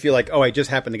times you'd feel like, oh, I just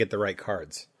happened to get the right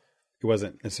cards. It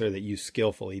wasn't necessarily that you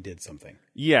skillfully did something.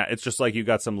 Yeah, it's just like you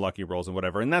got some lucky rolls and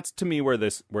whatever. And that's, to me, where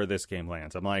this game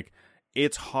lands. I'm like,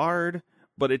 it's hard,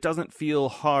 but it doesn't feel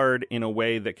hard in a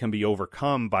way that can be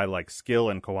overcome by, like, skill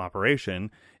and cooperation.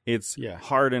 It's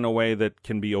hard in a way that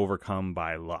can be overcome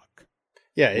by luck.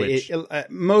 Yeah,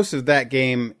 most of that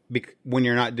game, when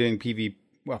you're not doing PvP,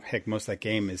 well, heck, most of that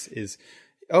game is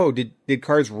did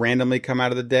cards randomly come out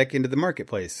of the deck into the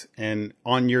marketplace? And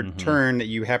on your turn that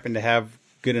you happen to have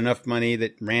good enough money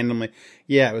that randomly,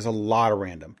 it was a lot of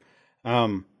random.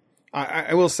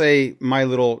 I will say my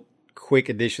little quick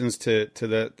additions to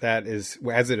that is,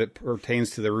 as it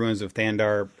pertains to the Ruins of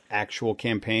Thandar actual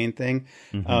campaign thing.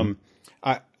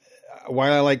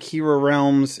 While I like Hero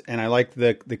Realms and I like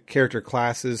the character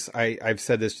classes, I've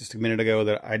said this just a minute ago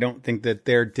that I don't think that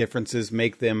their differences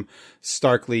make them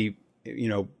starkly,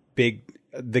 big.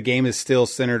 The game is still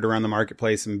centered around the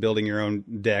marketplace and building your own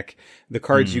deck. The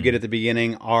cards you get at the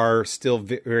beginning are still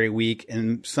very weak,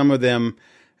 and some of them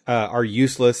are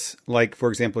useless. Like, for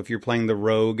example, if you're playing the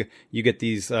Rogue, you get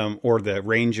these, or the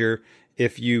Ranger.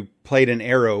 If you played an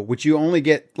arrow, which you only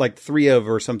get like 3 of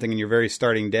or something in your very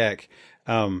starting deck,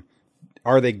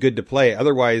 are they good to play?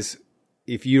 Otherwise,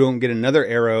 if you don't get another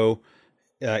arrow,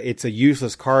 it's a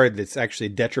useless card that's actually a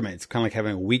detriment. It's kind of like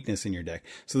having a weakness in your deck.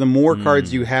 So the more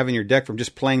cards you have in your deck from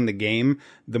just playing the game,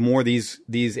 the more these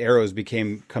arrows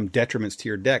become detriments to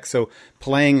your deck. So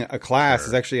playing a class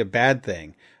is actually a bad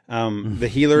thing. The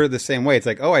healer, the same way. It's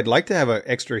like, oh, I'd like to have an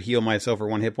extra heal myself for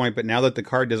 1 hit point, but now that the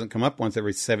card doesn't come up once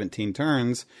every 17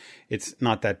 turns, it's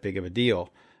not that big of a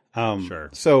deal.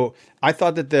 So I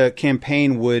thought that the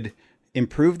campaign would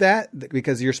improve that,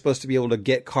 because you're supposed to be able to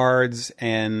get cards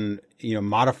and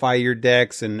modify your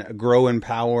decks and grow in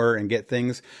power and get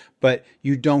things, but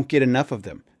you don't get enough of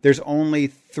them. There's only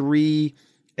three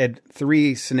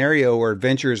scenario or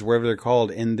adventures, whatever they're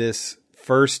called, in this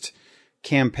first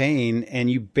campaign,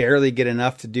 and you barely get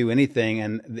enough to do anything.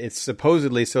 And it's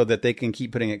supposedly so that they can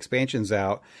keep putting expansions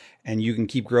out and you can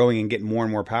keep growing and get more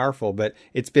and more powerful. But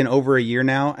it's been over a year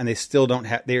now, and they still don't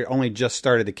have. They only just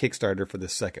started the Kickstarter for the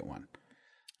second one.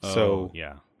 So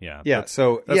yeah. That's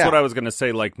what I was gonna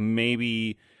say. Like,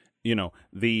 maybe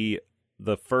the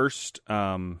first,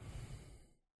 the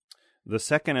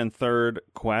second and third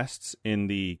quests in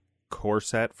the core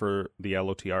set for the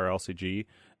LOTR LCG,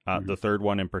 the third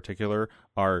one in particular,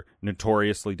 are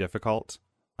notoriously difficult.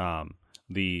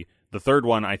 The third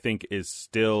one, I think, is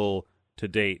still to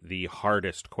date the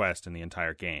hardest quest in the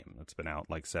entire game. It's been out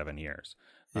like 7 years.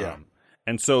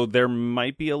 And so there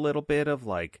might be a little bit of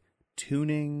like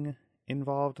tuning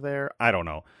involved there. I don't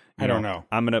know. I don't know.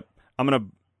 I'm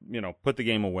gonna put the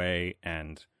game away,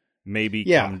 and maybe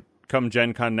come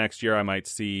Gen Con next year, I might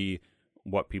see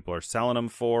what people are selling them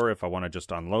for, if I want to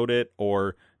just unload it,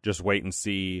 or just wait and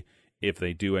see if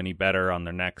they do any better on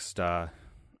their next.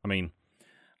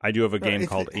 I do have a game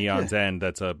called Eon's End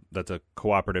that's a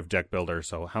cooperative deck builder.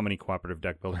 So how many cooperative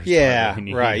deck builders? Yeah,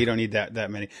 right. You don't need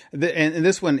that many. And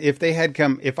this one, if I had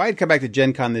come back to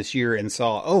Gen Con this year and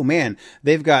saw, oh man,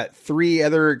 they've got 3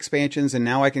 other expansions, and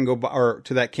now I can go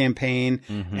to that campaign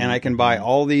and I can buy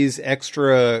all these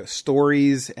extra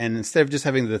stories, and instead of just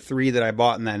having the 3 that I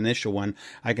bought in that initial one,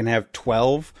 I can have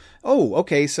 12. Oh,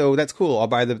 okay, so that's cool. I'll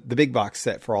buy the big box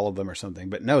set for all of them or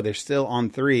something. But no, they're still on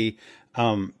 3.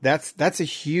 That's a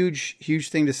huge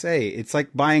thing to say. It's like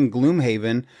buying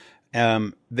Gloomhaven,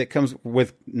 that comes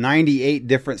with 98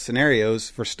 different scenarios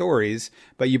for stories,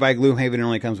 but you buy Gloomhaven and it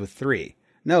only comes with 3.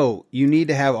 No, you need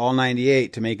to have all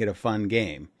 98 to make it a fun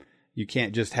game. You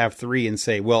can't just have 3 and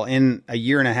say, well, in a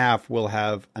year and a half, we'll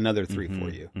have another 3 for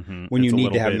you, when you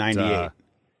need to have 98.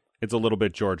 It's a little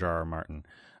bit George R. R. Martin.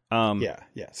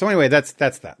 Yeah. So anyway, that's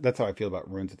that. That's how I feel about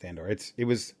Ruins of Thandar. It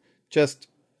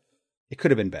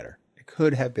could have been better.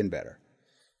 Could have been better.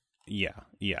 Yeah.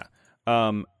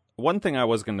 one thing I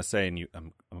was going to say,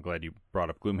 and I'm glad you brought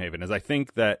up Gloomhaven, is I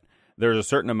think that there's a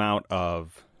certain amount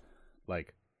of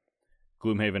like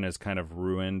Gloomhaven has kind of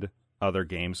ruined other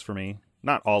games for me.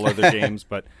 Not all other games,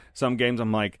 but some games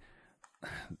I'm like,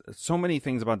 so many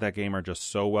things about that game are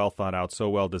just so well thought out, so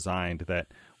well designed that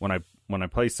when I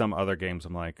play some other games,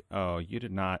 I'm like, oh, you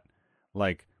did not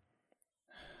like,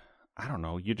 I don't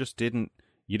know, you didn't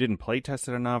play test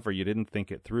it enough, or you didn't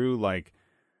think it through. Like,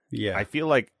 yeah, I feel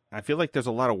like there's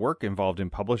a lot of work involved in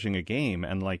publishing a game,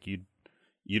 and like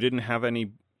you didn't have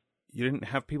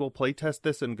people play test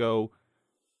this and go,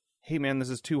 hey man, this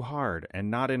is too hard,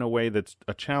 and not in a way that's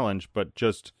a challenge, but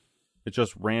it's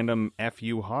just random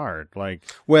FU hard. Like,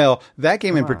 well, that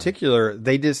game in particular,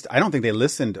 I don't think they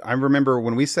listened. I remember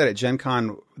when we said at Gen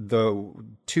Con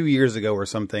 2 years ago or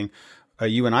something,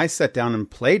 you and I sat down and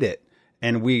played it,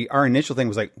 and our initial thing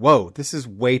was like, whoa, this is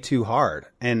way too hard.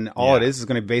 And all it is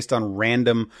going to be based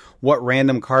on what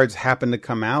random cards happen to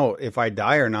come out if I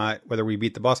die or not, whether we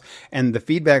beat the boss. And the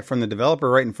feedback from the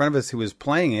developer right in front of us who was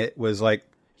playing it was like,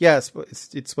 yeah,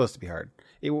 it's supposed to be hard.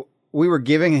 We were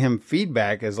giving him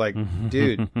feedback as like,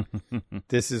 dude,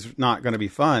 this is not going to be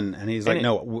fun. And he's like,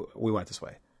 no, we went this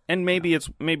way. And maybe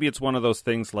it's one of those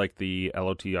things like the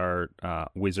LOTR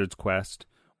Wizard's Quest,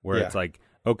 where it's like,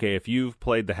 okay, if you've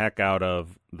played the heck out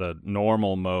of the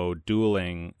normal mode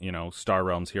dueling, Star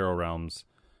Realms, Hero Realms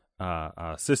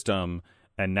system,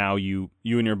 and now you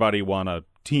and your buddy want to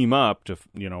team up to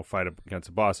fight against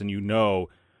a boss, and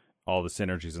all the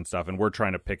synergies and stuff, and we're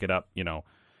trying to pick it up,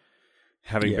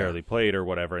 having barely played or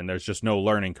whatever, and there's just no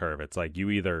learning curve. It's like you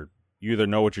either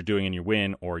know what you're doing and you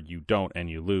win, or you don't and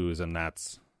you lose, and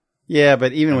that's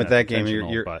but even with that game,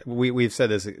 we've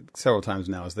said this several times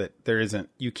now, is that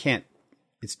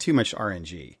it's too much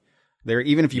RNG.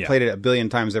 Even if you played it a billion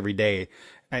times every day,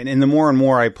 and the more and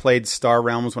more I played Star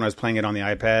Realms when I was playing it on the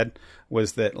iPad,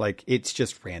 was that like it's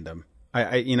just random.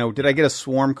 Did I get a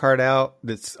swarm card out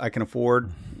that I can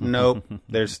afford? Nope.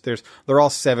 They're all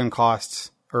 7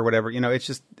 costs or whatever.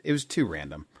 It was too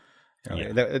random.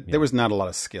 There was not a lot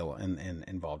of skill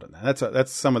involved in that.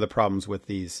 That's some of the problems with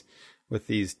these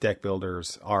deck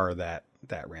builders, are that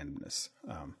randomness.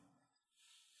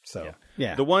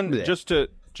 The one just to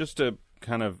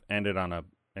kind of end it on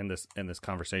in this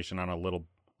conversation on a little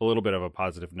bit of a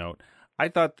positive note. I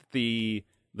thought that the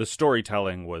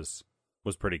storytelling was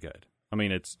pretty good. I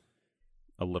mean, it's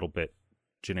a little bit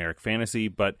generic fantasy,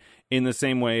 but in the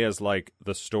same way as like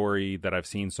the story that I've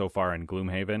seen so far in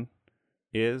Gloomhaven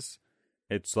it's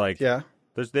like,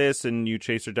 there's this and you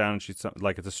chase her down and she's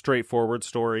like, it's a straightforward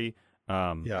story.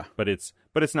 But it's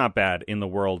not bad in the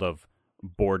world of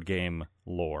board game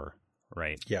lore,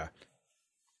 right? Yeah.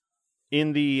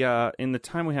 In the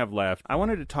time we have left, I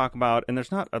wanted to talk about, and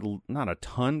there's not a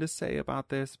ton to say about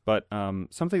this, but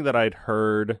something that I'd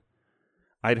heard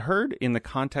in the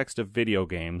context of video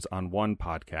games on one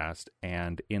podcast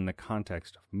and in the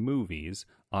context of movies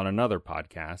on another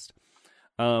podcast.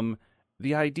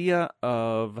 The idea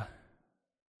of,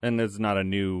 and it's not a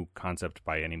new concept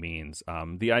by any means,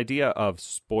 the idea of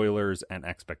spoilers and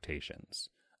expectations.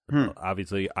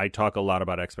 Obviously, I talk a lot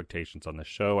about expectations on the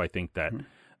show. I think that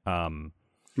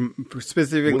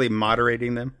specifically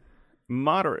moderating them,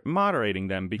 moderating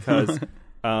them because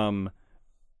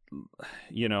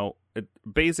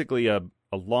basically a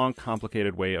long,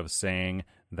 complicated way of saying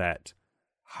that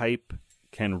hype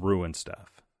can ruin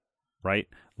stuff, right?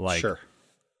 Like, sure.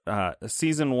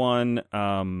 Season 1,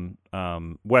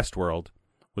 Westworld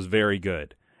was very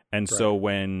good, and so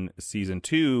when Season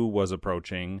 2 was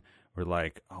approaching, we're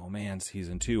like, oh man,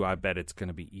 Season 2, I bet it's going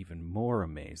to be even more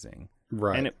amazing,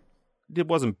 right? And it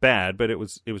wasn't bad, but it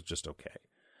was just okay.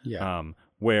 Yeah.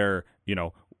 Where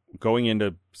going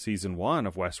into Season 1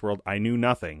 of Westworld, I knew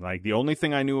nothing. Like, the only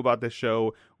thing I knew about this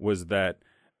show was that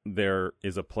there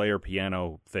is a player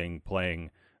piano thing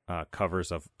playing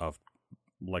covers of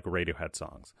like Radiohead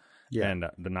songs. Yeah. And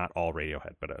not all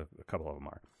Radiohead, but a couple of them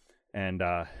are.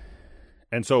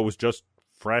 And so it was just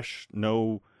fresh,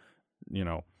 no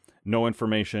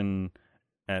information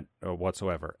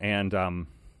whatsoever. And the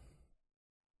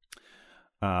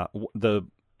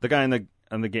guy in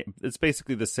the game, it's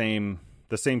basically the same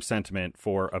sentiment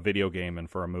for a video game and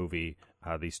for a movie.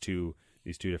 These two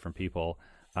different people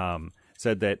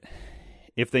said that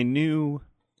if they knew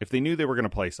they were going to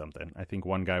play something, I think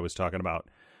one guy was talking about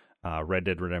Red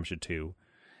Dead Redemption 2,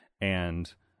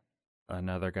 and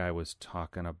another guy was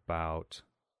talking about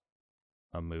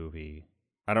a movie.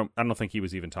 I don't think he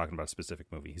was even talking about a specific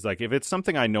movie. He's like, if it's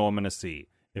something I know I'm going to see,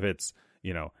 if it's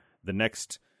the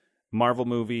next Marvel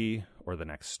movie or the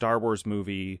next Star Wars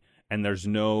movie, and there's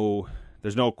no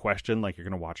question, like, you're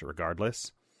going to watch it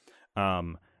regardless,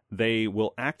 they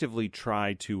will actively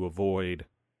try to avoid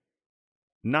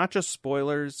not just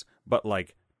spoilers, but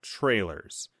like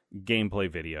trailers, gameplay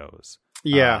videos,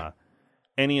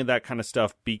 any of that kind of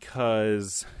stuff,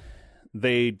 because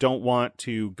they don't want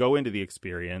to go into the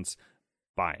experience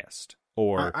biased.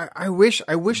 Or I wish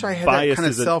I had that kind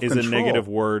of self-control. Is a negative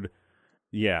word.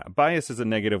 Yeah, bias is a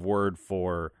negative word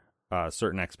for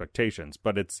certain expectations,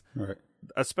 but it's right.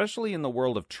 Especially in the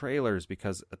world of trailers,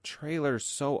 because a trailer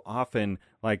so often,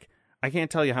 like, I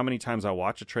can't tell you how many times I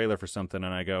watch a trailer for something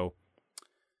and I go,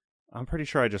 I'm pretty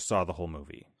sure I just saw the whole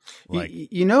movie. Like,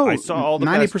 I saw all the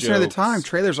 90% of the time,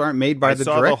 trailers aren't made by the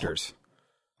directors.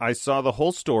 I saw the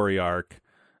whole story arc,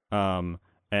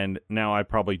 and now I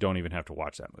probably don't even have to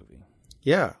watch that movie.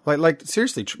 Yeah, like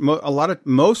seriously,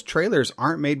 most trailers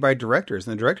aren't made by directors,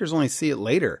 and the directors only see it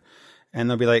later,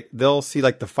 and they'll see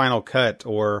like the final cut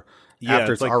or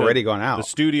after it's like already gone out. The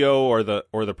studio or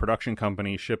the production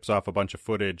company ships off a bunch of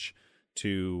footage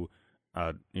to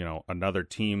another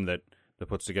team that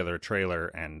puts together a trailer.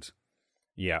 And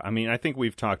yeah, I mean, I think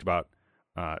we've talked about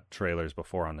trailers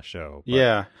before on the show.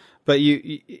 But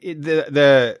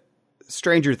the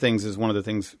Stranger Things is one of the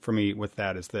things for me with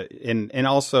that is that, and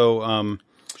also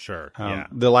sure,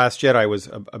 The Last Jedi was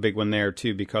a big one there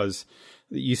too, because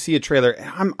you see a trailer.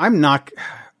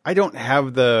 I don't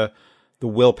have the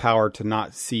willpower to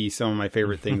not see some of my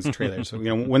favorite things trailers. So,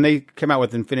 when they came out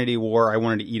with Infinity War, I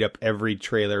wanted to eat up every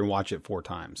trailer and watch it 4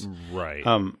 times. Right.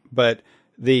 But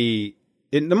the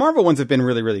Marvel ones have been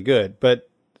really, really good. But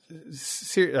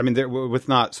I mean, with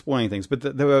not spoiling things, but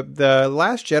the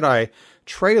Last Jedi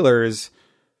trailers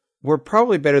were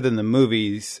probably better than the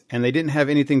movies, and they didn't have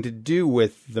anything to do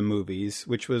with the movies,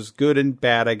 which was good and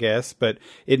bad, I guess. But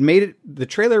it made it.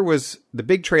 The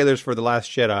big trailers for The Last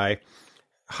Jedi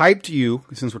hyped you,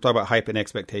 since we're talking about hype and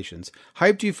expectations,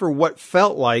 hyped you for what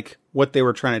felt like what they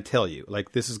were trying to tell you.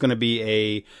 Like, this is going to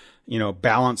be a,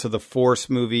 balance of the Force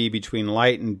movie between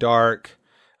light and dark,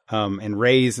 and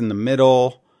Rey's in the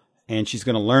middle, and she's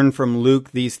going to learn from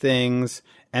Luke these things.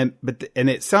 And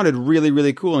it sounded really,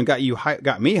 really cool and got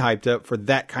me hyped up for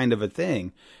that kind of a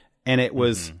thing. And it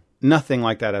was nothing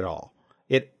like that at all.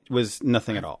 It was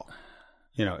nothing at all.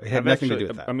 It had nothing to do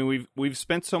with that. I mean, we've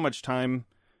spent so much time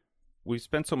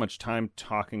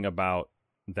talking about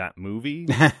that movie.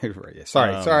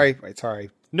 Sorry.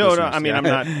 No. I mean,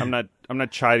 I'm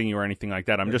not chiding you or anything like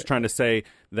that. I'm just trying to say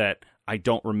that I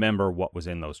don't remember what was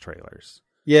in those trailers.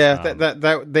 Yeah,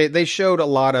 they showed a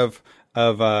lot of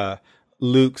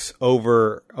Luke's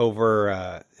over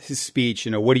his speech.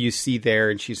 What do you see there?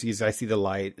 And she sees, I see the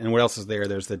light. And what else is there?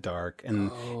 There's the dark.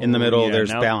 And in the middle,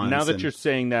 there's balance. Now that you're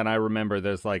saying that, I remember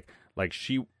there's like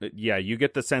she, you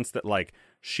get the sense that like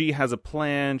she has a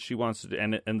plan. She wants to,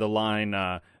 and the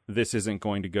line, this isn't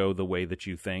going to go the way that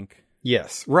you think.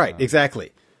 Yes, right,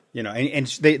 exactly. And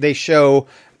they show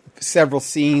several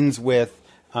scenes with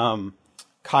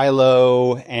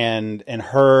Kylo and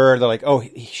her. They're like, oh,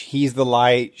 he's the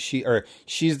light,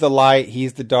 she's the light,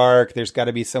 he's the dark. There's got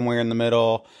to be somewhere in the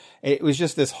middle. It was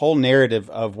just this whole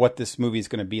narrative of what this movie is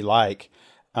going to be like,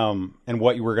 and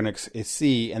what you were going to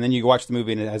see. And then you watch the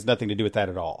movie, and it has nothing to do with that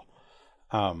at all.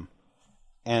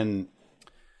 And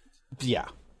yeah.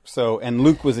 So, and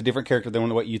Luke was a different character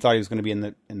than what you thought he was going to be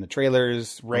in the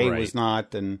trailers. Rey was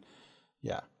not, and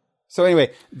yeah. So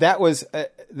anyway,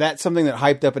 that's something that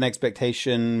hyped up an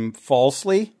expectation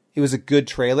falsely. It was a good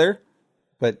trailer,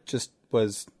 but just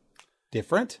was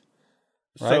different.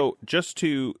 Right? So just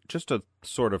to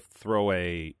sort of throw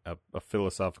a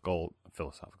philosophical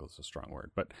is a strong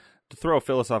word, but to throw a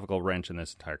philosophical wrench in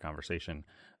this entire conversation,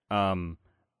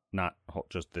 not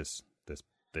just this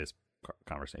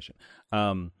conversation.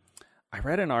 I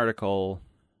read an article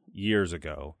years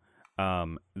ago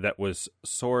that was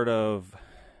sort of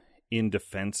in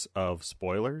defense of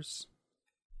spoilers.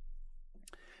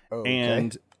 Okay.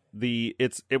 And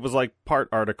it was like part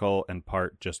article and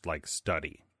part just like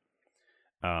study.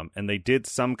 And they did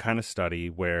some kind of study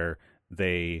where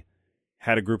they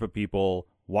had a group of people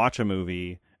watch a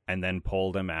movie and then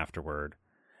polled them afterward,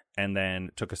 and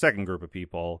then took a second group of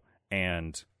people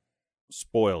and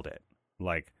spoiled it,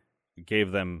 like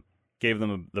gave them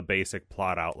the basic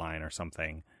plot outline or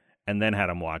something, and then had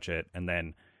them watch it. And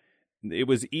then it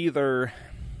was either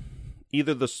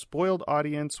the spoiled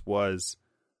audience was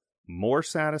more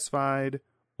satisfied,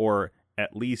 or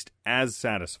at least as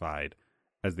satisfied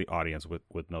as the audience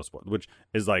with no spoil, which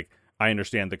is, like, I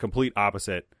understand, the complete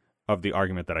opposite of the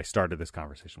argument that I started this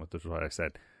conversation with, which is what I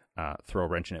said, throw a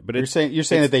wrench in it. But you're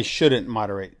saying that they shouldn't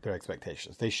moderate their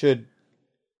expectations. They should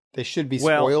be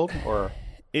spoiled, or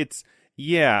it's,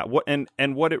 yeah. What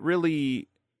it really,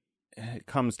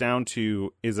 comes down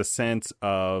to is a sense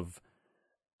of,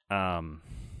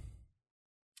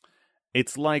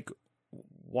 it's like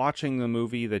watching the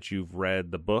movie that you've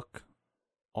read the book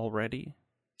already.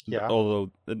 Yeah.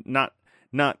 Although not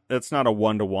that's not a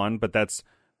 1-to-1, but that's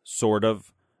sort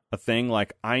of a thing.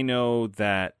 Like, I know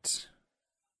that,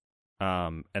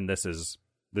 and this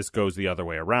goes the other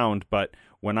way around, but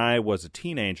when I was a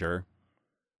teenager,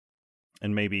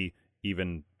 and maybe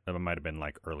even it might have been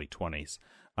like early 20s,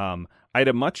 I had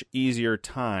a much easier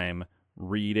time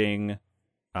reading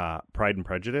Pride and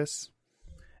Prejudice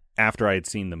after I had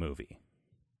seen the movie.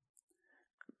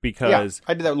 Because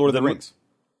I did that with Lord of the Rings.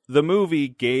 The movie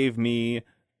gave me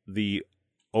the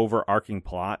overarching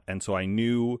plot, and so I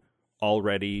knew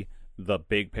already the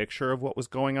big picture of what was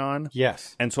going on.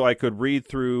 Yes. And so I could read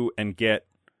through and get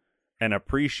and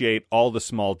appreciate all the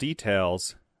small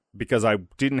details, because I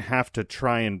didn't have to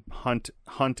try and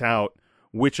hunt out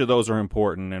which of those are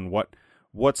important and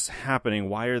what's happening,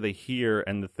 why are they here,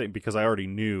 and the thing, because I already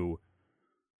knew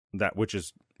that, which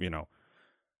is,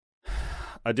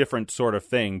 a different sort of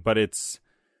thing, but it's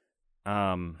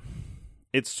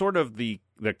sort of the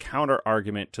counter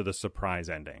argument to the surprise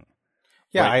ending.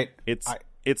 Yeah, right?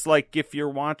 It's like if you're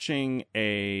watching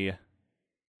take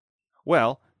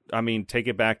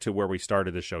it back to where we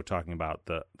started the show talking about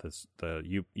the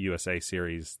USA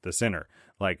series, The Sinner.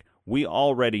 Like, we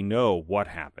already know what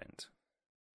happened.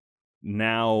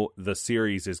 Now the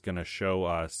series is going to show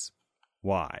us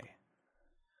why.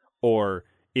 Or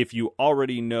if you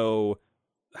already know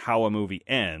how a movie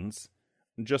ends,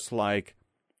 just like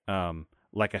a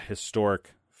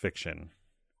historic fiction,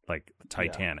 like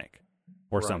Titanic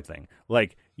or something.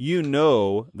 Like,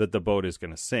 that the boat is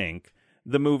going to sink.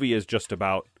 The movie is just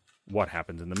about what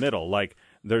happens in the middle. Like,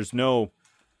 there were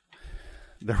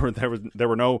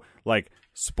no like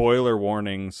spoiler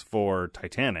warnings for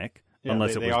Titanic,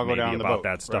 unless it was maybe about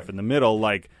that stuff in the middle.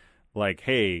 Like,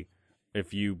 hey,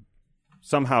 if you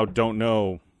somehow don't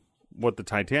know what the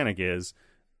Titanic is,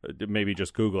 maybe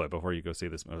just Google it before you go see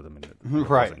this movie.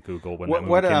 Right. Wasn't Google when that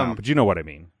movie came out, but you know what I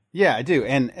mean. Yeah, I do.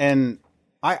 And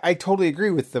I totally agree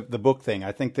with the book thing.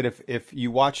 I think that if you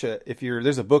watch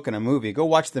there's a book and a movie, go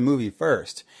watch the movie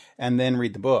first and then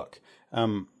read the book.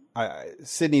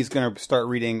 Sydney's going to start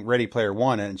reading Ready Player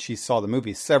One, and she saw the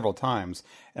movie several times.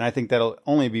 And I think that'll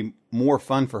only be more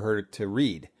fun for her to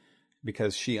read,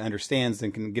 because she understands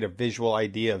and can get a visual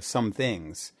idea of some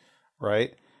things,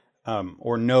 right?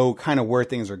 Or know kind of where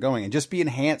things are going, and just be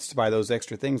enhanced by those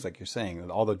extra things, like you're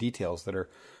saying, all the details that are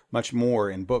much more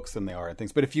in books than they are in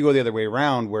things. But if you go the other way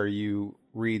around, where you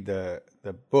read the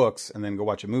books and then go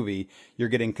watch a movie, you're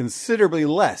getting considerably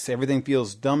less. Everything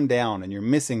feels dumbed down, and you're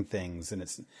missing things, and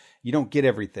you don't get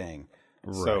everything.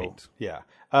 Right. So, yeah.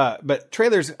 But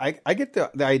trailers, I get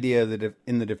the idea that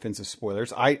in the defense of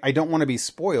spoilers, I don't want to be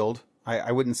spoiled.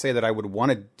 I wouldn't say that I would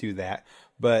want to do that,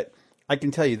 but I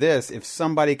can tell you this: if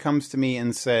somebody comes to me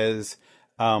and says,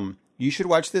 you should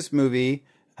watch this movie,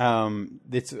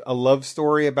 it's a love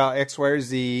story about X, Y, or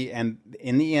Z, and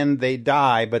in the end they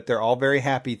die, but they're all very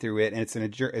happy through it, and it's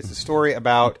a story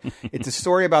about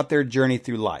their journey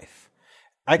through life.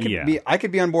 I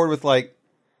could be on board with, like,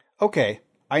 okay,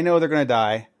 I know they're going to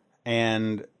die,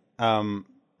 and I'm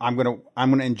going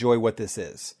to enjoy what this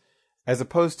is. As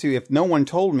opposed to if no one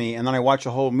told me, and then I watch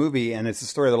a whole movie and it's the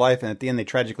story of their life, and at the end they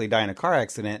tragically die in a car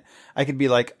accident, I could be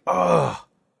like,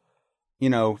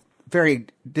 very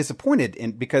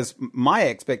disappointed because my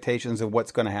expectations of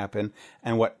what's going to happen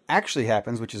and what actually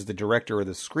happens, which is the director or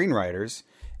the screenwriters,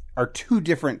 are two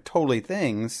different totally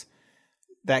things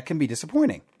that can be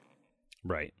disappointing.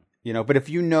 Right. But if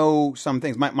you know some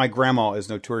things, my grandma is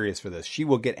notorious for this. She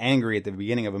will get angry at the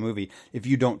beginning of a movie if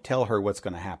you don't tell her what's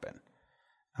going to happen.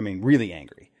 I mean, really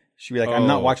angry. She'd be like, I'm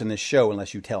not watching this show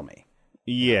unless you tell me.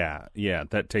 Yeah.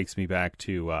 That takes me back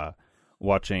to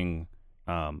watching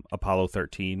Apollo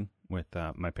 13 with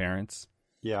my parents.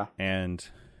 Yeah. And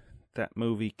that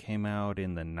movie came out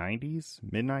in the 90s,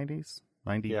 mid-90s,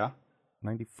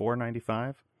 94,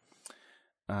 95.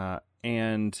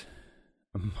 And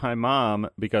my mom,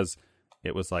 because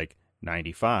it was like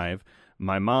 95,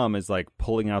 my mom is like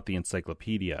pulling out the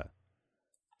encyclopedia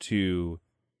to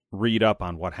read up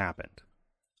on what happened.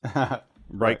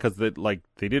 Right, because they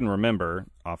didn't remember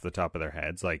off the top of their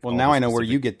heads. Like, well, now I know where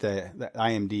you get the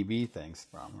IMDb things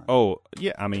from. Right? Oh,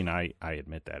 yeah. I mean, I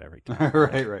admit that every time.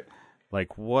 right.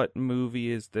 Like, what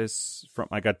movie is this from?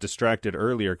 I got distracted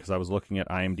earlier because I was looking at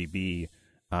IMDb,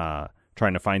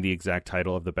 trying to find the exact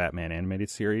title of the Batman animated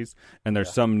series, and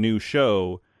there's some new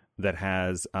show that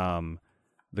has the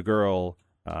girl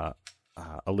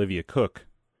Olivia Cooke,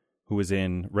 who was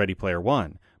in Ready Player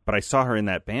One. but I saw her in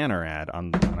that banner ad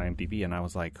on IMDb, and I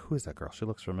was like, "Who is that girl? She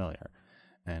looks familiar."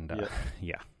 And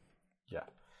yeah.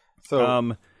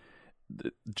 So,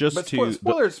 just but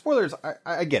to spoilers.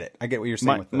 I get it. I get what you're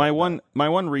saying. My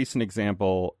one recent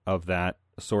example of that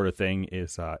sort of thing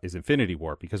is Infinity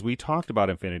War, because we talked about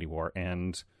Infinity War,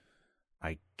 and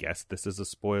I guess this is a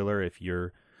spoiler if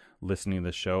you're listening to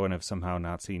the show and have somehow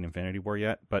not seen Infinity War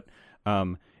yet. But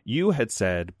you had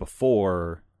said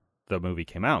before the movie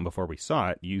came out and before we saw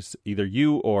it, either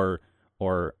you or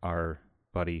our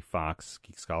buddy Fox,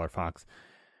 Geek Scholar Fox,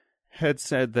 had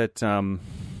said that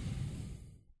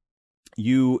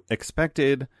you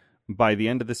expected by the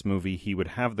end of this movie he would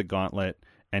have the gauntlet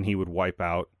and he would wipe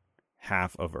out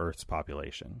half of Earth's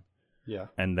population. Yeah.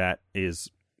 And that is,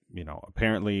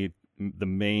 apparently the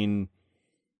main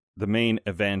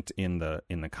event in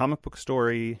the comic book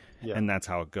story, and that's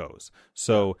how it goes.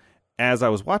 So as I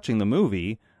was watching the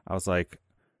movie, I was like,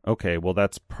 okay, well,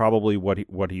 that's probably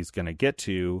what he's going to get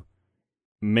to,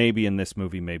 maybe in this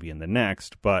movie, maybe in the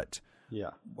next, but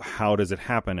how does it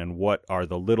happen, and what are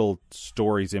the little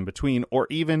stories in between? Or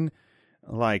even,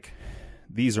 like,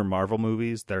 these are Marvel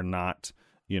movies. They're not,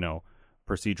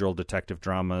 procedural detective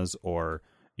dramas or,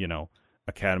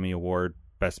 Academy Award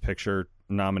Best Picture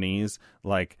nominees.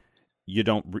 Like, you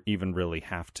don't even really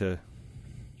have to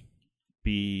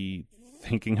be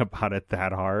thinking about it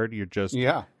that hard. You're just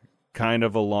kind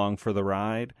of along for the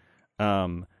ride.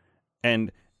 And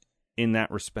in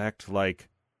that respect, like,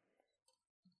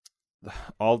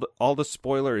 all the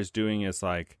spoiler is doing is,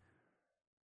 like,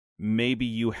 maybe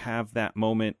you have that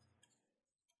moment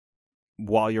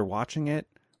while you're watching it,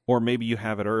 or maybe you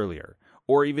have it earlier,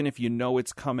 or even if you know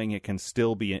it's coming, it can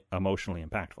still be emotionally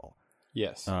impactful.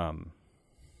 Yes. So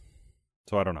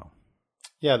I don't know.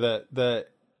 Yeah.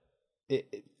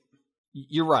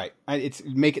 You're right.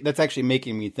 That's actually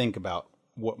making me think about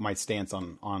what my stance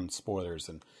on spoilers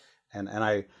and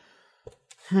I.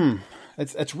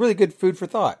 It's really good food for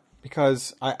thought,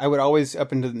 because I would always,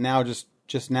 up until now,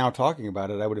 just now talking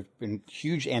about it, I would have been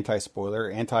huge anti-spoiler,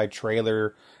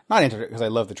 anti-trailer, not anti, because I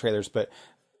love the trailers, but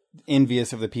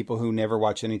envious of the people who never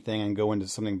watch anything and go into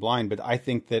something blind. But I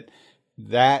think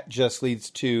that just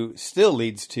still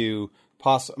leads to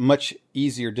much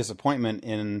easier disappointment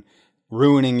in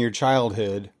ruining your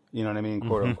childhood, you know what I mean,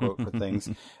 quote unquote, for things,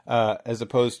 as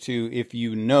opposed to if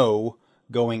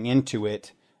going into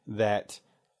it that,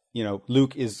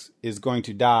 Luke is going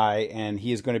to die, and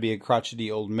he is going to be a crotchety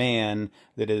old man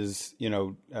that is,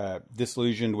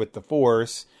 disillusioned with the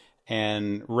Force,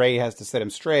 and Rey has to set him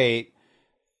straight,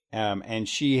 and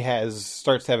she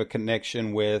starts to have a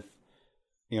connection with,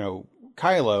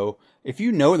 Kylo. If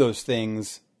you know those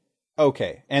things,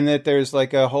 okay, and that there's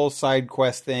like a whole side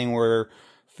quest thing where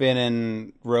Finn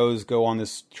and Rose go on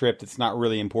this trip that's not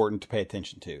really important to pay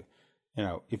attention to.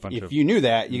 If you knew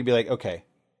that, you could be like, okay,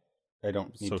 I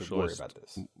don't need to worry about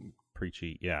this.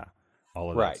 Preachy,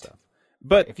 all of that stuff.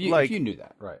 But if you knew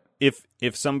that, right?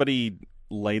 If somebody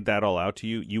laid that all out to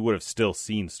you, you would have still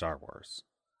seen Star Wars.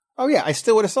 Oh yeah, I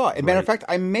still would have saw it. As a matter of fact,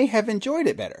 I may have enjoyed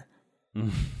it better.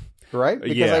 Right?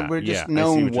 Because I would have just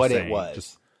known what it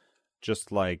was.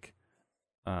 Just like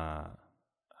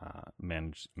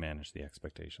manage the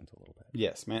expectations a little bit.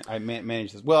 Yes, man. I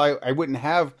manage this. Well, I wouldn't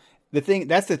have the thing.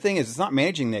 That's the thing, is it's not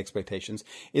managing the expectations.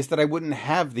 It's that I wouldn't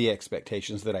have the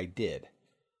expectations that I did.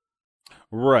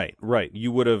 Right.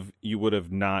 You would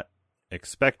have not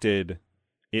expected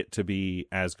it to be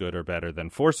as good or better than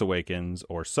Force Awakens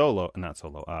or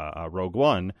Rogue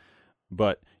One,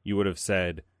 but you would have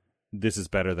said, this is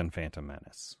better than Phantom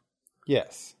Menace.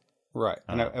 Yes. Right.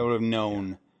 And I would have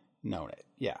known it.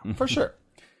 Yeah, for sure.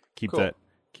 Keep the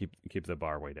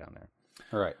bar way down there.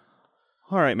 All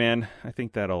right, man. I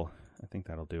think that'll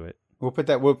do it. We'll put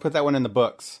that one in the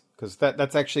books, because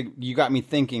that's actually, you got me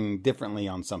thinking differently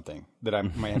on something that I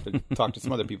might have to talk to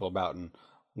some other people about and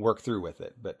work through with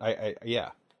it. But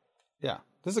yeah.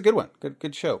 This is a good one.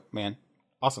 Good show, man.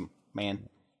 Awesome, man.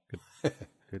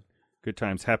 Good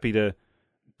times. Happy to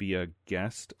be a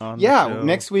guest on the show.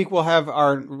 Next week we'll have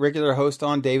our regular host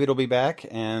on. David will be back,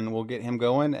 and we'll get him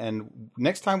going. And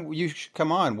next time you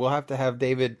come on, we'll have to have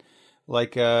David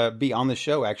be on the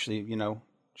show, actually,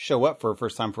 show up for a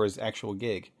first time for his actual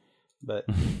gig. But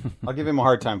I'll give him a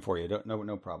hard time for you.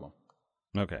 No problem.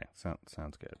 Okay,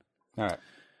 sounds good. All right.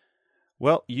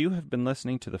 Well, you have been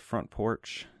listening to The Front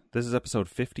Porch. This is episode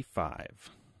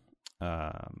 55.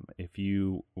 If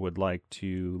you would like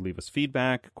to leave us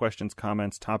feedback, questions,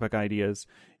 comments, topic ideas,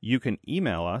 you can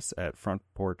email us at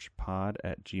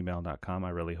frontporchpod@gmail.com. I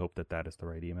really hope that is the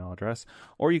right email address.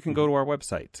 Or you can go to our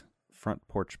website,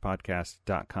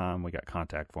 frontporchpodcast.com. We got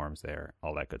contact forms there,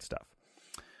 all that good stuff.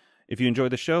 If you enjoy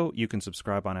the show, you can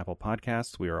subscribe on Apple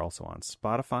Podcasts. We are also on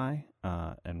Spotify.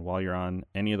 And while you're on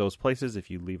any of those places,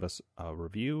 if you leave us a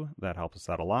review, that helps us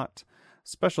out a lot.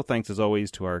 Special thanks, as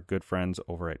always, to our good friends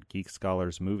over at Geek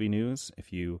Scholars Movie News.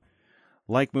 If you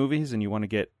like movies and you want to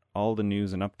get all the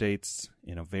news and updates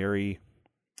in a very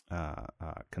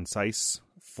concise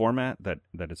format that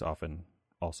is often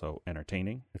also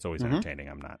entertaining. It's always entertaining.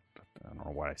 I don't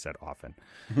know why I said often.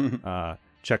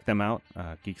 Check them out,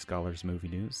 Geek Scholars Movie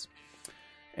News.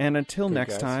 And until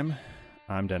next time,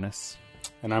 I'm Dennis.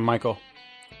 And I'm Michael.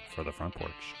 For The Front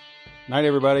Porch. Night,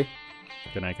 everybody.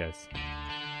 Good night, guys.